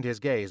he turned his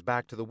gaze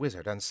back to the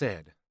wizard and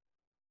said,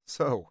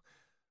 "So,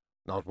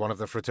 not one of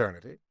the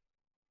fraternity?"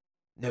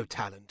 "No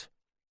talent,"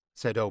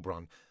 said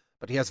Oberon,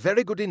 but he has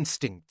very good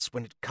instincts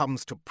when it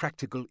comes to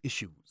practical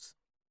issues.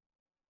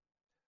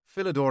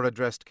 Philidor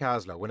addressed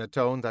Caslow in a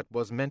tone that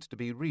was meant to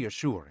be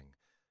reassuring.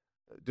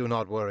 Do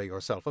not worry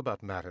yourself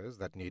about matters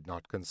that need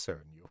not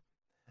concern you.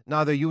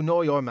 Neither you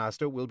nor your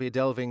master will be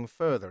delving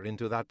further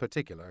into that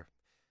particular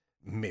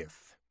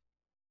myth.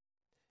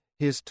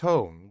 His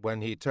tone,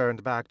 when he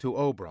turned back to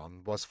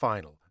Oberon, was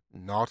final.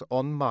 Not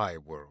on my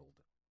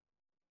world.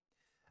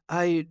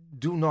 I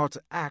do not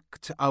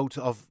act out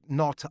of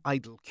not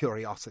idle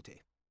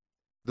curiosity,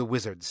 the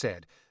wizard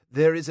said.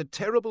 There is a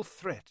terrible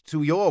threat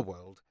to your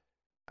world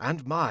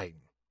and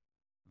mine.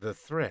 The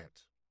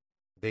threat,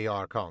 the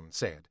Archon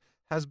said,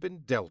 has been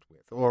dealt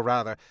with, or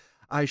rather,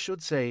 I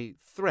should say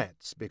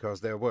threats,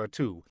 because there were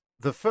two.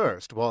 The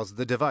first was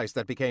the device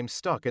that became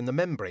stuck in the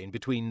membrane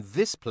between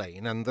this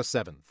plane and the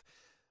seventh.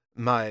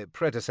 My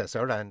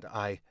predecessor and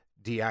I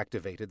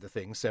deactivated the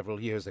thing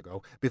several years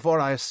ago, before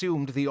I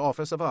assumed the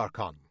office of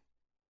Archon.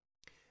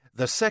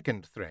 The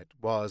second threat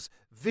was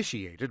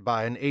vitiated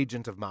by an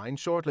agent of mine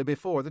shortly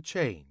before the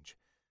change.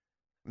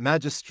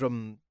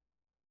 Magistrum...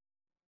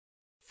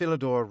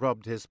 Philidor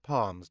rubbed his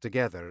palms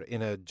together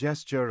in a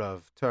gesture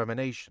of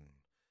termination.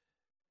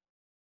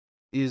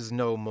 Is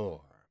no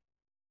more.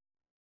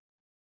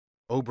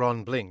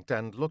 Oberon blinked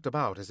and looked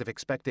about as if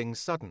expecting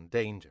sudden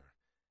danger.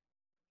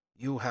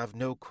 You have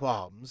no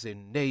qualms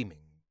in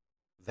naming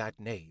that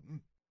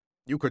name?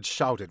 You could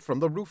shout it from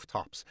the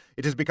rooftops.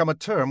 It has become a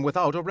term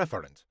without a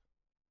referent.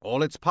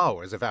 All its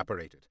powers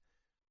evaporated.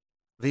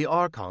 The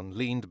Archon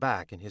leaned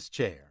back in his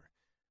chair.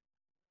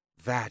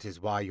 That is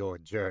why your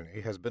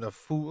journey has been a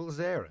fool's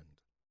errand.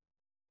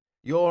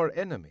 Your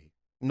enemy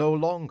no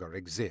longer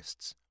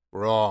exists.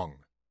 Wrong,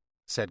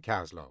 said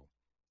Caslow.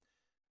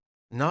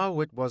 Now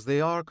it was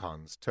the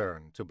Archon's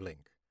turn to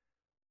blink.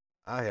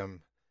 I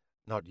am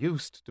not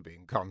used to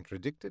being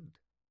contradicted,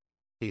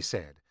 he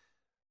said.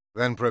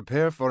 Then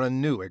prepare for a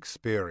new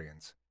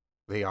experience,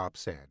 the Op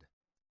said.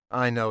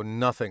 I know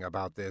nothing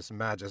about this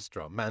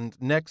Magistrum, and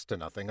next to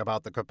nothing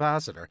about the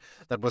capacitor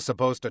that was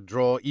supposed to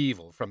draw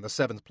evil from the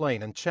seventh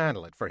plane and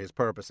channel it for his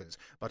purposes,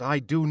 but I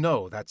do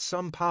know that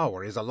some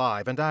power is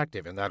alive and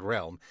active in that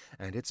realm,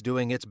 and it's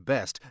doing its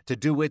best to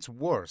do its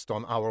worst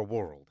on our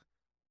world.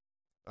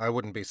 I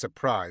wouldn't be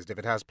surprised if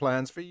it has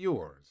plans for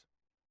yours.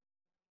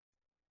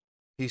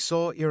 He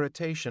saw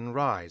irritation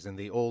rise in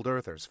the old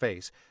Earther's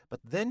face, but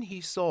then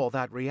he saw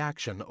that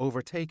reaction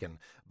overtaken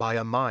by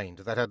a mind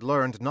that had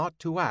learned not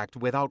to act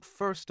without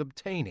first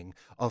obtaining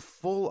a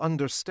full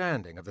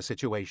understanding of the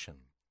situation.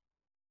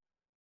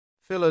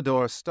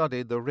 Philidor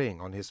studied the ring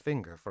on his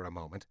finger for a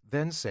moment,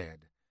 then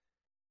said,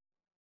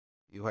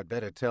 You had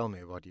better tell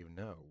me what you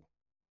know.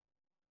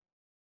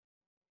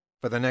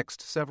 For the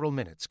next several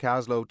minutes,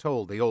 Caslow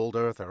told the old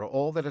Earther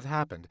all that had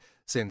happened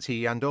since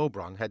he and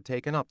Oberon had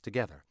taken up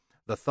together.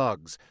 The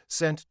thugs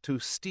sent to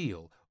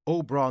steal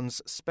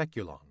Oberon's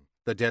speculon,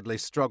 the deadly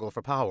struggle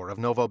for power of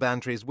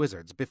Novobantri's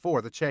wizards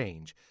before the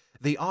change,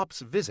 the Op's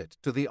visit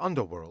to the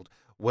underworld,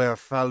 where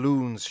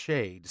Falun's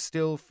shade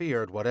still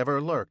feared whatever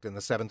lurked in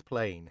the seventh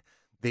plane,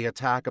 the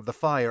attack of the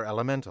fire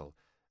elemental,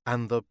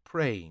 and the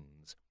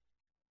Prains.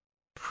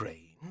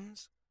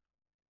 Prains?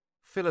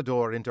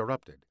 Philidor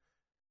interrupted,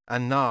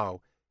 and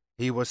now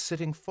he was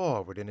sitting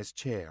forward in his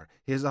chair,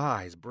 his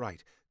eyes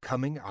bright,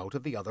 coming out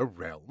of the other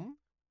realm?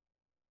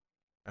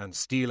 And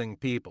stealing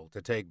people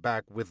to take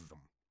back with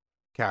them,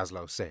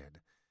 Caslow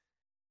said.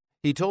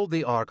 He told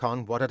the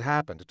Archon what had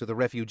happened to the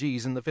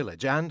refugees in the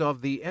village, and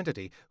of the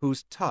entity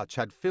whose touch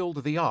had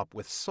filled the Op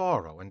with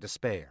sorrow and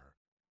despair.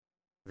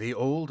 The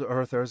old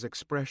Earther's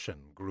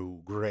expression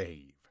grew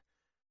grave.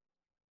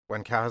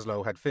 When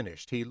Caslow had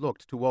finished, he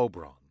looked to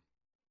Oberon.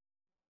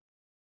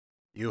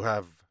 You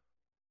have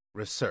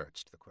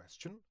researched the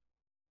question?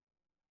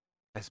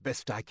 As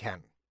best I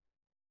can,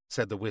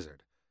 said the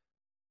wizard.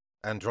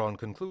 And drawn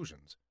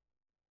conclusions.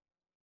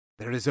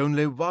 There is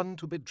only one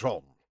to be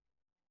drawn.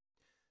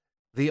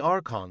 The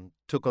Archon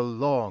took a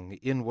long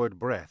inward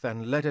breath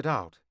and let it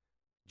out,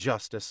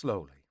 just as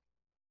slowly.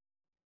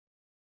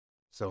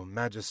 So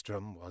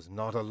Magistrum was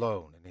not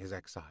alone in his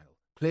exile.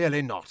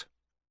 Clearly not.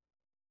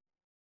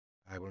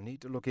 I will need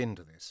to look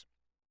into this.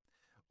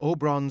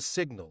 Oberon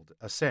signaled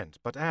assent,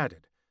 but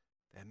added,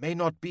 There may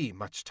not be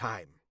much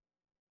time.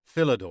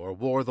 Philidor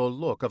wore the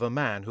look of a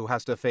man who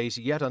has to face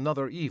yet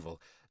another evil,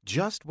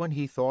 just when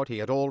he thought he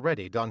had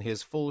already done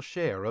his full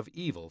share of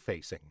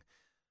evil-facing.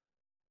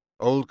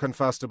 Old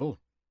Confustible,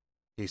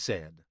 he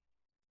said,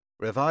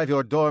 revive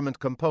your dormant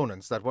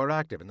components that were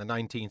active in the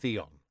 19th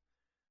eon.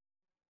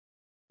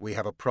 We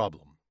have a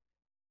problem.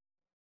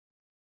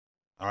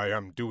 I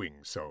am doing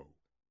so,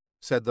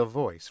 said the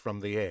voice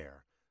from the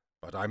air,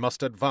 but I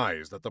must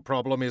advise that the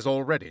problem is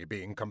already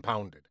being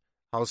compounded.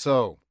 How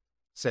so?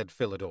 Said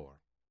Philidor.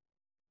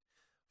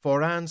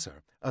 For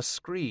answer, a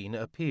screen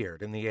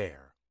appeared in the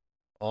air.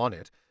 On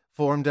it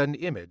formed an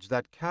image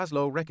that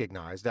Caslow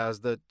recognized as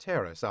the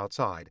terrace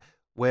outside,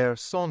 where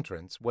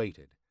Sauntrance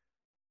waited.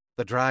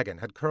 The dragon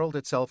had curled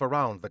itself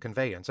around the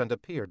conveyance and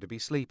appeared to be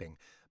sleeping,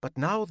 but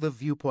now the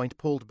viewpoint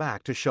pulled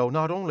back to show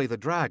not only the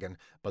dragon,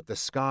 but the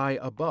sky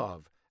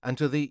above, and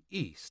to the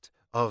east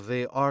of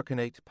the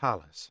Archonate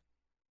Palace.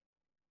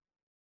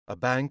 A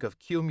bank of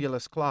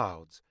cumulus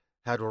clouds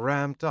had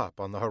ramped up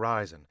on the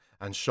horizon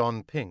and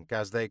shone pink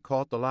as they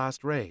caught the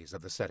last rays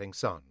of the setting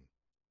sun.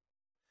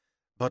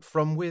 But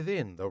from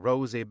within the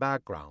rosy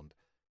background,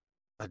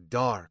 a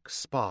dark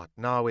spot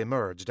now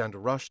emerged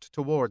and rushed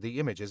toward the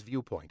image's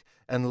viewpoint,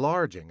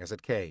 enlarging as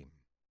it came.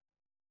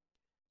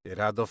 It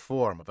had the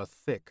form of a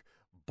thick,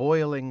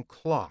 boiling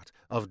clot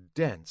of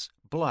dense,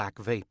 black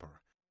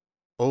vapor.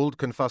 Old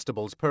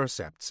Confustable's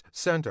percepts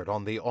centered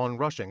on the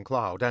onrushing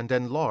cloud and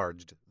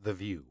enlarged the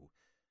view.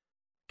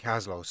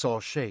 Caslow saw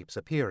shapes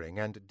appearing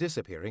and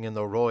disappearing in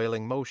the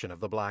roiling motion of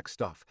the black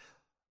stuff.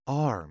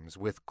 Arms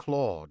with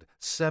clawed,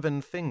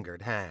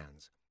 seven-fingered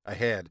hands, a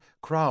head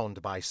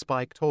crowned by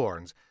spiked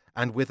horns,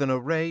 and with an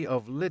array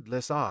of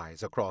lidless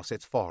eyes across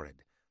its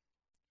forehead.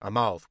 A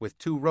mouth with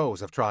 2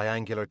 rows of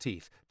triangular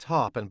teeth,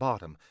 top and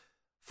bottom,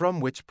 from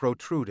which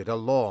protruded a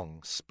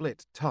long,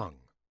 split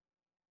tongue.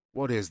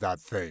 "What is that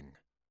thing?"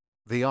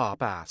 the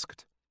Op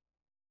asked.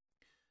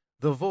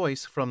 The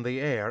voice from the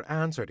air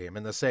answered him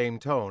in the same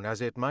tone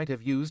as it might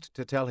have used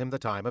to tell him the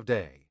time of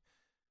day.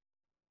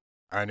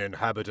 "An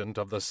inhabitant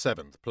of the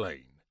 7th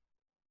plane.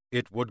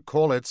 It would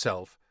call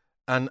itself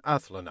an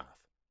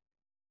Athlanath.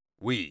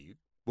 We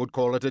would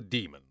call it a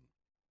demon."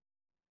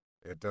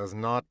 "It does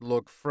not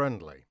look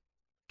friendly,"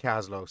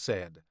 Caslow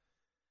said.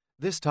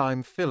 This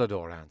time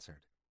Philidor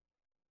answered.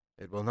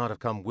 "It will not have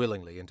come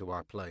willingly into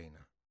our plane.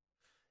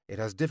 It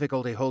has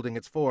difficulty holding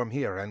its form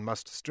here and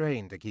must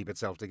strain to keep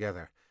itself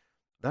together.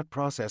 That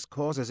process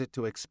causes it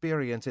to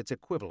experience its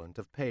equivalent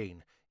of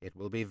pain. It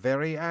will be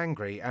very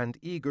angry and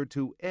eager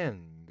to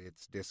end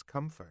its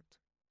discomfort."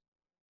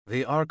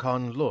 The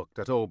Archon looked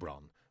at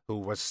Oberon, who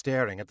was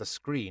staring at the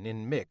screen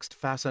in mixed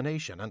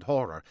fascination and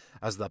horror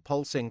as the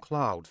pulsing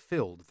cloud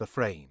filled the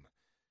frame.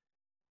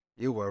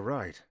 "You were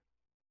right,"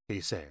 he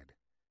said.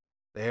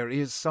 "There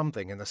is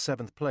something in the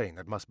 7th plane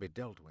that must be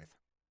dealt with."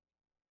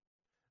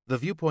 The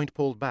viewpoint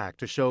pulled back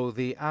to show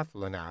the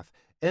Athlanath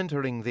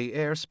entering the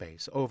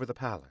airspace over the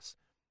palace.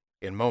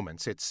 In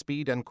moments, its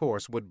speed and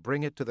course would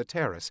bring it to the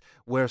terrace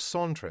where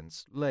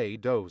Sauntrance lay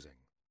dozing.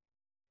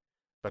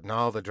 But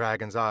now the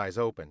dragon's eyes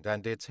opened,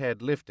 and its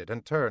head lifted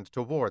and turned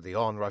toward the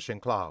onrushing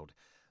cloud.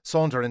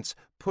 Sauntrance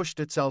pushed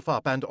itself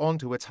up and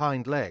onto its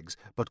hind legs,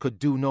 but could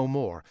do no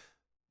more.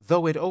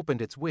 Though it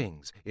opened its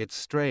wings, it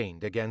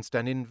strained against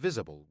an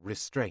invisible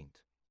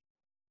restraint.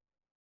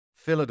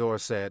 Philidor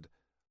said,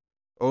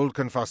 "Old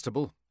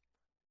Confustable,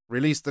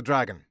 release the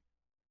dragon."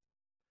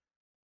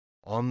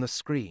 On the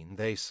screen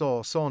they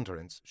saw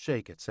Sauntrance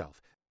shake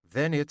itself.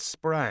 Then it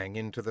sprang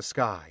into the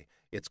sky,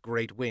 its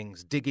great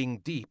wings digging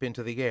deep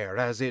into the air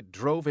as it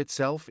drove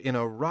itself in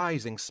a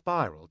rising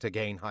spiral to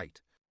gain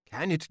height.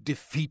 "Can it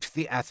defeat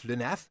the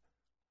Athlanath?"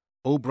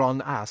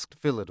 Oberon asked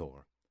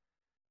Philidor.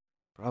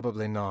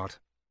 "Probably not,"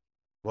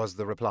 was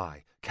the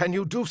reply. "Can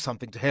you do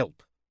something to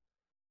help?"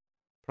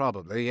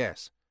 "Probably,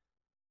 yes."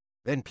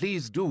 "Then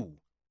please do,"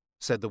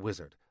 said the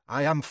wizard.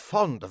 "I am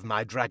fond of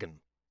my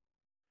dragon."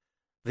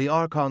 The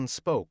Archon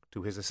spoke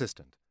to his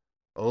assistant.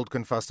 "Old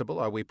Confustable,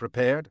 are we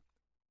prepared?"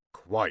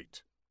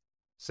 "Quite,"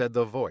 said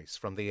the voice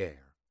from the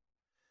air.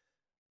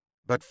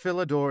 But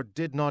Philidor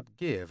did not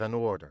give an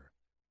order.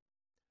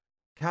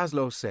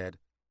 Caslow said,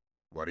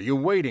 "What are you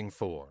waiting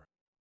for?"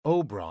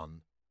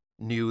 Oberon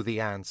knew the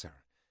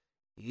answer.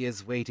 "He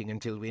is waiting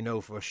until we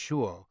know for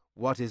sure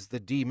what is the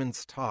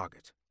demon's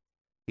target,"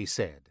 he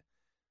said.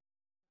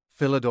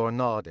 Philidor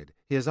nodded,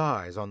 his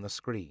eyes on the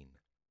screen.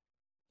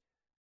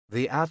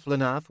 The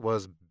Athlanath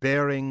was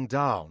bearing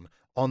down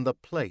on the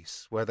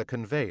place where the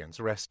conveyance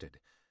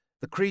rested.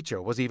 The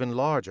creature was even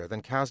larger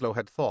than Caslow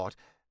had thought,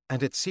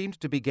 and it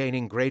seemed to be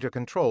gaining greater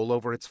control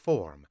over its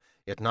form.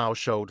 It now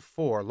showed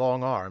 4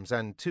 long arms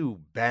and 2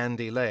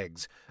 bandy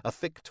legs, a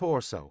thick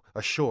torso,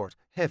 a short,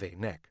 heavy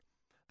neck.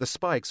 The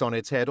spikes on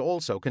its head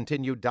also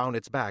continued down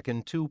its back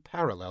in 2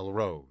 parallel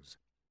rows.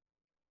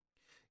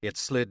 It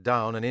slid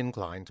down an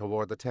incline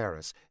toward the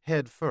terrace,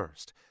 head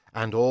first,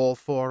 and all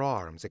 4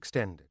 arms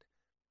extended.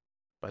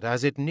 But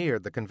as it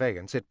neared the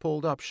conveyance, it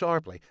pulled up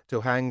sharply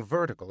to hang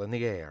vertical in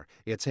the air,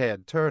 its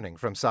head turning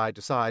from side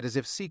to side as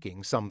if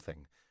seeking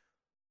something.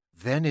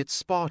 Then it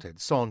spotted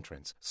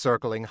Sauntrance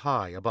circling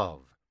high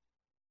above.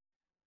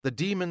 The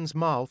demon's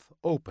mouth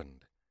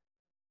opened,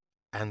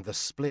 and the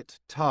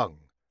split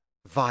tongue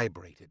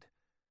vibrated.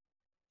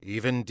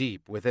 Even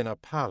deep within a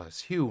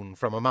palace hewn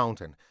from a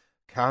mountain,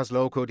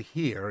 Caslow could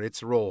hear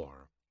its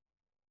roar.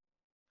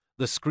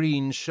 The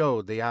screen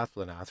showed the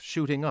Athlanath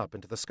shooting up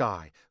into the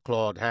sky,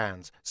 clawed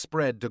hands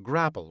spread to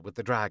grapple with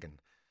the dragon.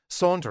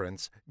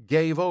 Sauntrance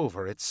gave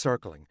over its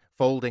circling,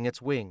 folding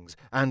its wings,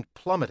 and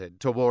plummeted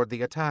toward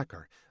the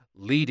attacker,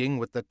 leading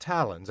with the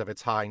talons of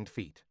its hind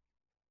feet.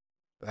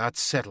 "That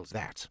settles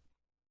that,"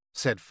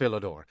 said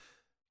Philidor.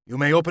 "You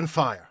may open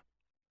fire."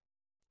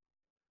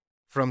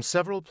 From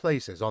several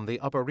places on the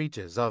upper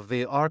reaches of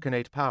the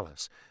Archonate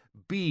Palace,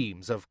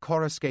 beams of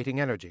coruscating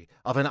energy,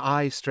 of an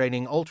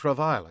eye-straining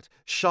ultraviolet,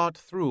 shot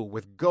through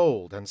with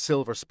gold and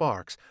silver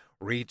sparks,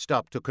 reached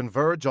up to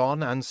converge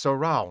on and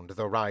surround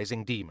the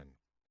rising demon.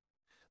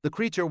 The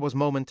creature was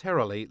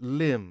momentarily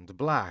limned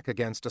black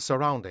against a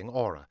surrounding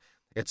aura.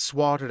 It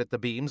swatted at the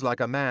beams like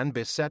a man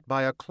beset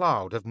by a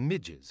cloud of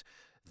midges.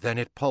 Then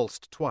it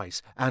pulsed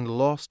twice and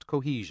lost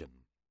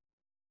cohesion.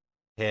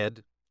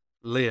 Head,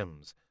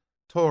 limbs,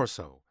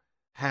 torso,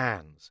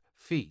 hands,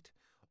 feet,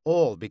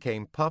 all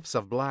became puffs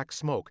of black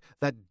smoke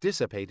that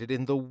dissipated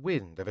in the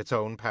wind of its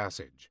own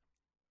passage.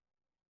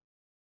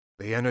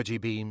 The energy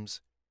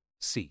beams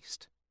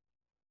ceased.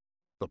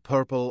 The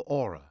purple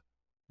aura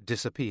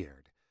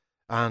disappeared,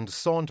 and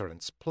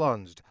Saunterance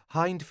plunged,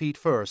 hind feet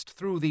first,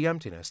 through the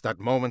emptiness that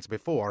moments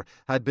before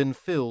had been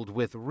filled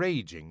with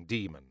raging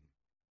demon.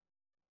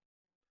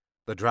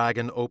 The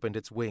dragon opened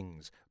its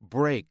wings,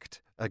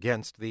 braked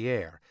against the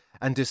air,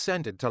 and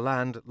descended to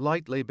land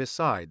lightly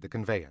beside the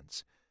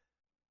conveyance.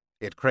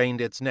 It craned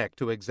its neck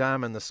to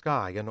examine the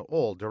sky in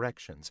all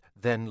directions,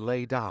 then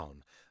lay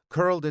down,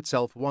 curled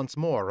itself once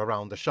more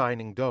around the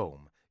shining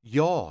dome,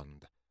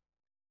 yawned,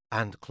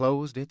 and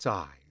closed its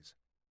eyes.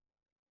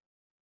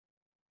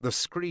 The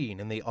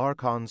screen in the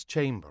Archon's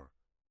chamber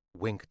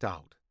winked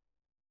out.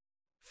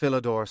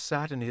 Philidor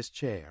sat in his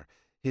chair,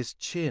 his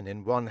chin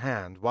in one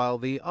hand, while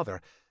the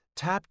other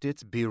tapped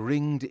its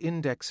beringed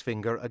index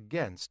finger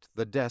against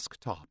the desk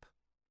top.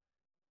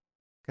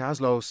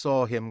 Kaslo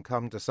saw him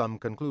come to some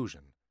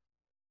conclusion,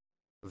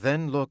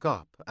 then look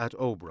up at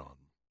Oberon.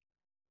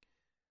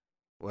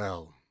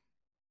 "Well,"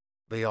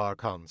 the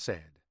Archon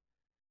said,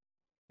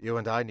 "you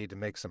and I need to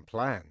make some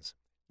plans."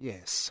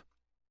 "Yes,"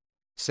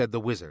 said the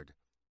wizard.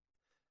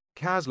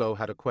 Kaslo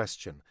had a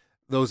question.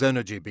 "Those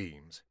energy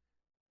beams,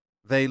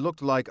 they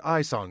looked like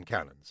Ison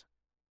cannons."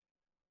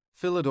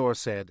 Philidor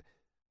said,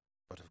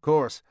 "But of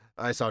course,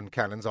 Ison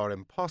cannons are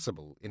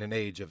impossible in an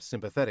age of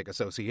sympathetic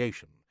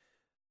association."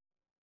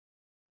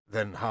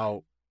 "Then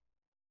how—"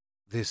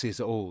 "This is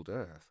old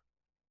Earth.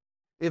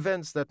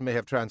 Events that may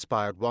have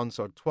transpired once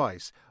or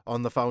twice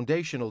on the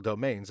foundational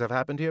domains have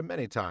happened here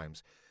many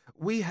times.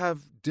 We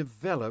have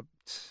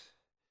developed—"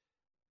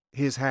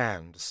 His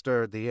hand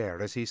stirred the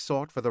air as he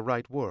sought for the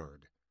right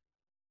word.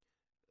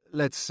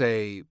 "Let's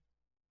say,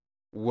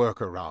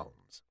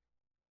 workarounds."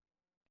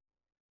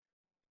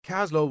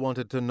 Kaslo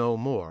wanted to know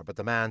more, but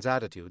the man's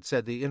attitude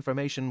said the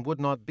information would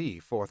not be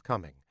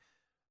forthcoming.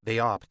 The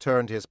Op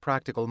turned his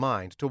practical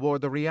mind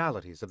toward the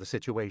realities of the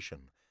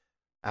situation.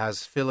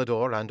 As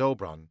Philidor and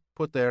Oberon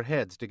put their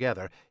heads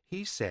together,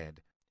 he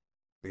said,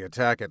 "The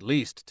attack at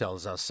least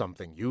tells us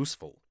something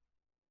useful."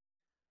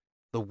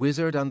 The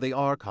wizard and the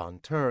Archon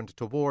turned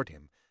toward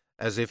him,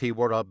 as if he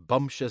were a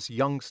bumptious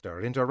youngster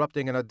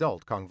interrupting an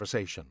adult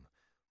conversation.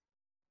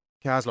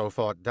 Kaslo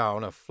fought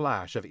down a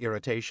flash of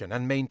irritation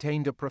and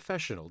maintained a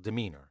professional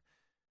demeanor.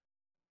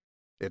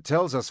 "It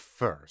tells us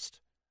first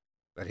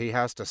that he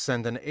has to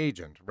send an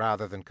agent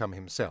rather than come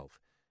himself,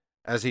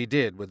 as he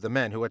did with the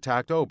men who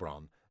attacked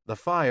Oberon, the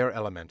fire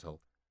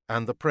elemental,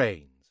 and the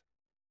Prains."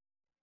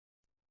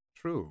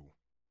 "True,"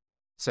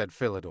 said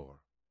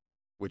Philidor.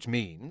 Which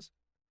means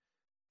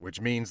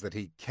that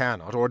he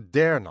cannot or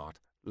dare not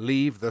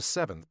leave the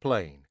seventh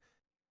plane."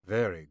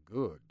 "Very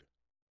good,"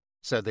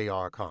 said the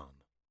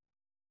Archon.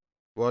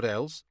 "What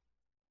else?"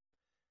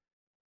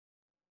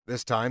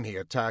 "This time he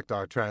attacked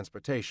our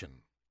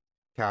transportation,"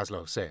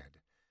 Kaslo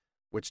said,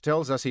 "which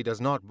tells us he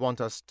does not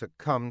want us to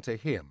come to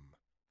him."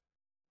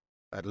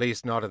 "At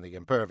least not in the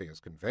impervious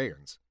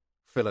conveyance,"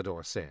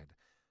 Philidor said.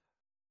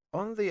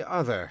 "On the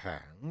other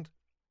hand—"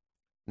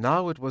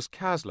 Now it was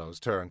Kaslo's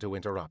turn to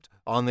interrupt.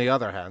 "On the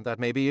other hand, that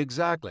may be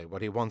exactly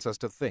what he wants us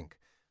to think,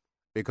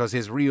 because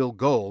his real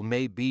goal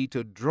may be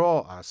to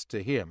draw us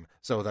to him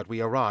so that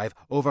we arrive,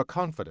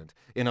 overconfident,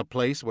 in a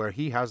place where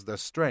he has the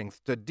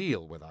strength to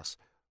deal with us,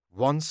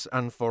 once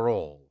and for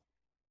all."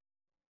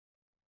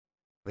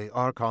 The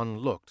Archon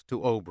looked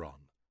to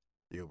Oberon.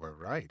 "You were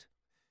right.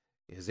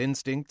 His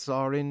instincts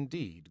are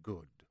indeed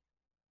good."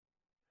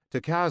 To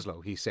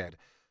Kaslo he said,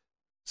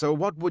 "So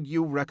what would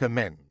you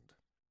recommend?"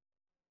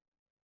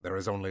 "There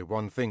is only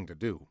one thing to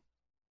do,"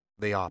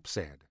 the Op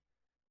said.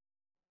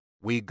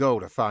 "We go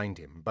to find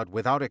him, but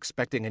without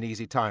expecting an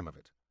easy time of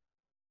it.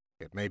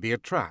 It may be a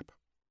trap."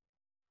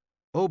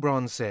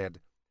 Oberon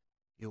said,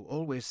 "You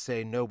always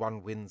say no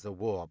one wins a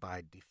war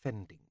by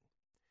defending.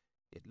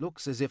 It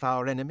looks as if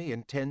our enemy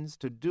intends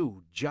to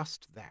do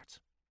just that."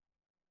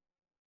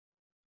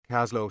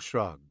 Kaslo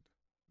shrugged.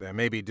 "There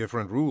may be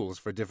different rules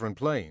for different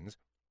planes."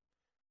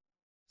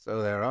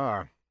 "So there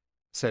are,"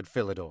 said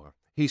Philidor.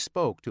 He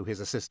spoke to his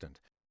assistant.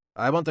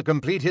 "I want the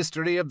complete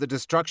history of the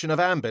destruction of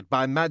Ambit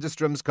by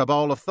Magistrum's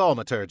cabal of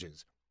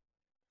thaumaturges."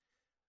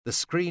 The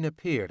screen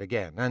appeared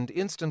again, and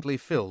instantly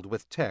filled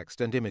with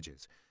text and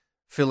images.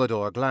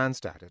 Philidor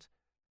glanced at it,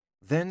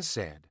 then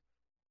said,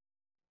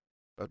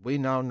 "But we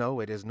now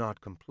know it is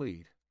not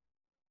complete,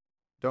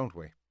 don't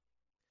we?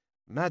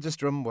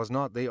 Magistrum was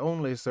not the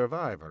only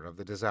survivor of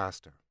the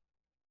disaster."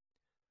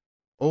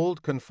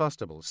 Old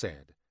Confustible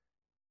said,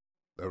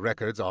 "The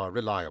records are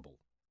reliable.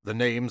 The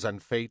names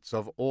and fates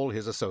of all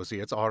his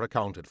associates are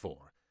accounted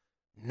for."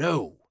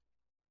 "No,"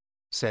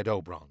 said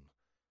Oberon.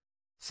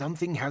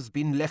 Something has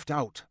been left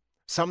out,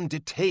 some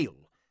detail,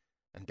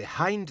 and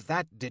behind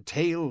that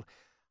detail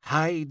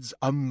hides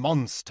a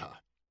monster.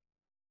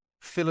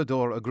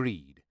 Philidor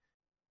agreed.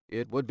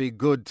 It would be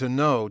good to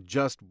know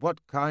just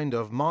what kind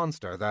of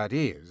monster that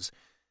is.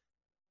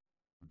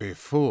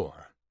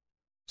 Before,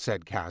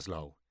 said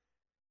Caslow,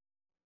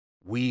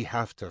 we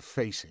have to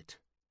face it.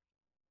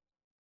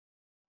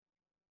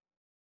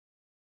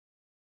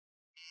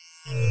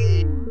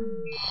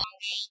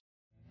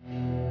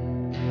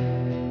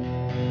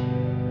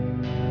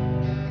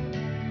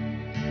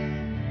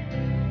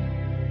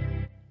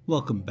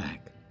 Welcome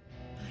back.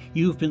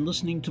 You've been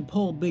listening to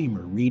Paul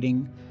Bamer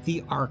reading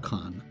The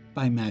Archon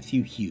by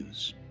Matthew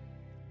Hughes.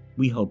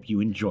 We hope you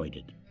enjoyed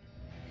it.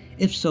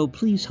 If so,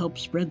 please help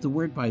spread the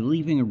word by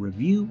leaving a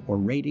review or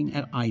rating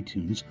at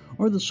iTunes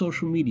or the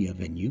social media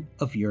venue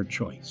of your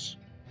choice.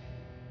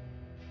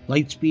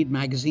 Lightspeed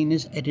Magazine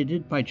is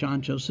edited by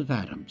John Joseph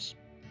Adams.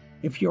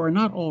 If you are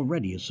not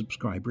already a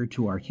subscriber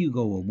to our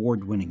Hugo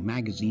Award-winning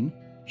magazine,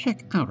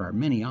 check out our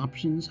many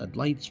options at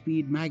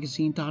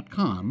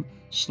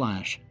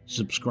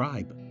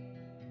lightspeedmagazine.com/subscribe.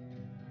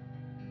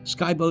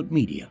 Skyboat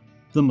Media,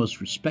 the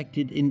most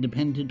respected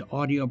independent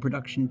audio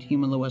production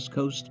team on the West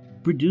Coast,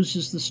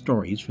 produces the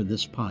stories for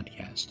this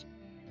podcast.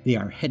 They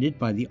are headed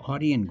by the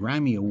Audie and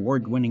Grammy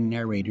Award-winning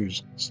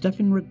narrators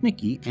Stefan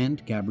Rudnicki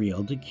and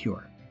Gabrielle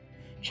DeCure.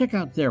 Check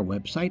out their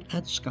website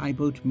at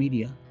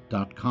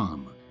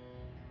skyboatmedia.com.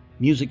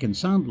 Music and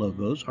sound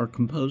logos are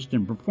composed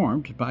and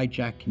performed by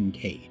Jack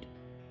Kincaid.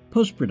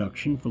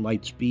 Post-production for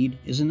Lightspeed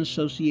is in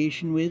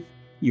association with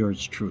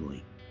yours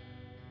truly.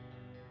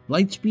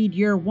 Lightspeed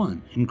Year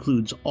 1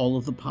 includes all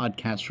of the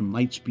podcasts from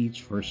Lightspeed's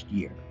first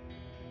year.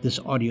 This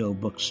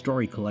audiobook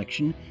story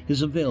collection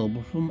is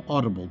available from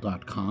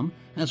audible.com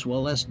as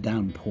well as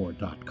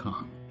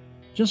downpour.com.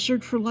 Just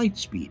search for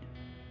Lightspeed,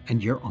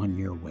 and you're on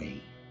your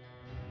way.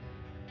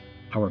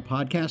 Our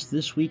podcast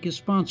this week is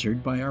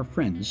sponsored by our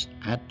friends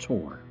at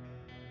Tor.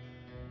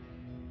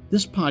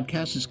 This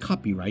podcast is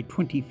copyright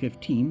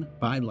 2015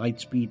 by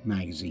Lightspeed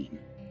Magazine.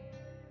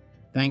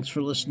 Thanks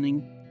for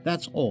listening.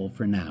 That's all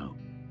for now.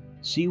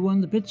 See you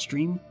on the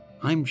Bitstream.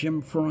 I'm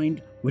Jim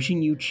Freund,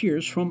 wishing you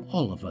cheers from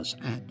all of us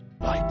at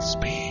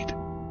Lightspeed.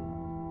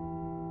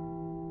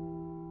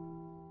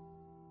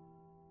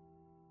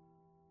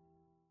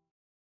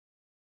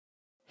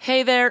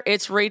 Hey there,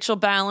 it's Rachel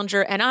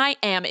Ballinger, and I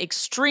am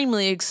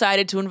extremely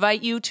excited to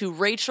invite you to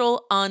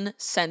Rachel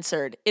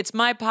Uncensored. It's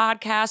my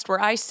podcast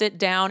where I sit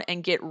down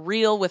and get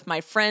real with my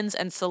friends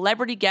and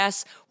celebrity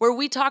guests, where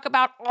we talk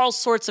about all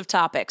sorts of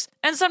topics.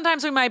 And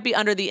sometimes we might be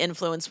under the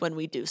influence when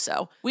we do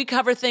so. We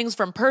cover things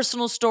from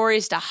personal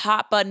stories to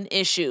hot-button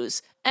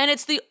issues. And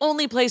it's the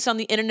only place on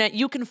the internet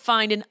you can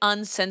find an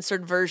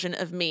uncensored version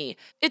of me.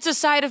 It's a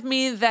side of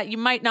me that you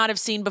might not have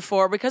seen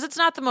before because it's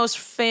not the most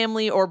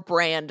family or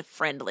brand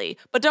friendly.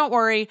 But don't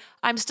worry,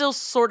 I'm still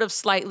sort of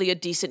slightly a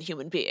decent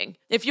human being.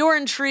 If you're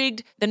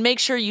intrigued, then make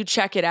sure you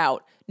check it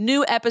out.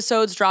 New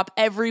episodes drop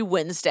every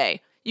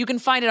Wednesday. You can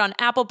find it on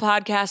Apple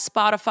Podcasts,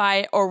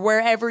 Spotify, or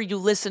wherever you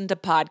listen to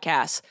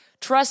podcasts.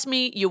 Trust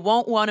me, you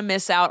won't want to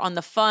miss out on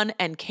the fun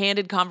and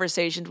candid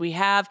conversations we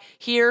have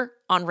here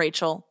on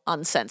Rachel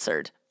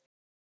Uncensored.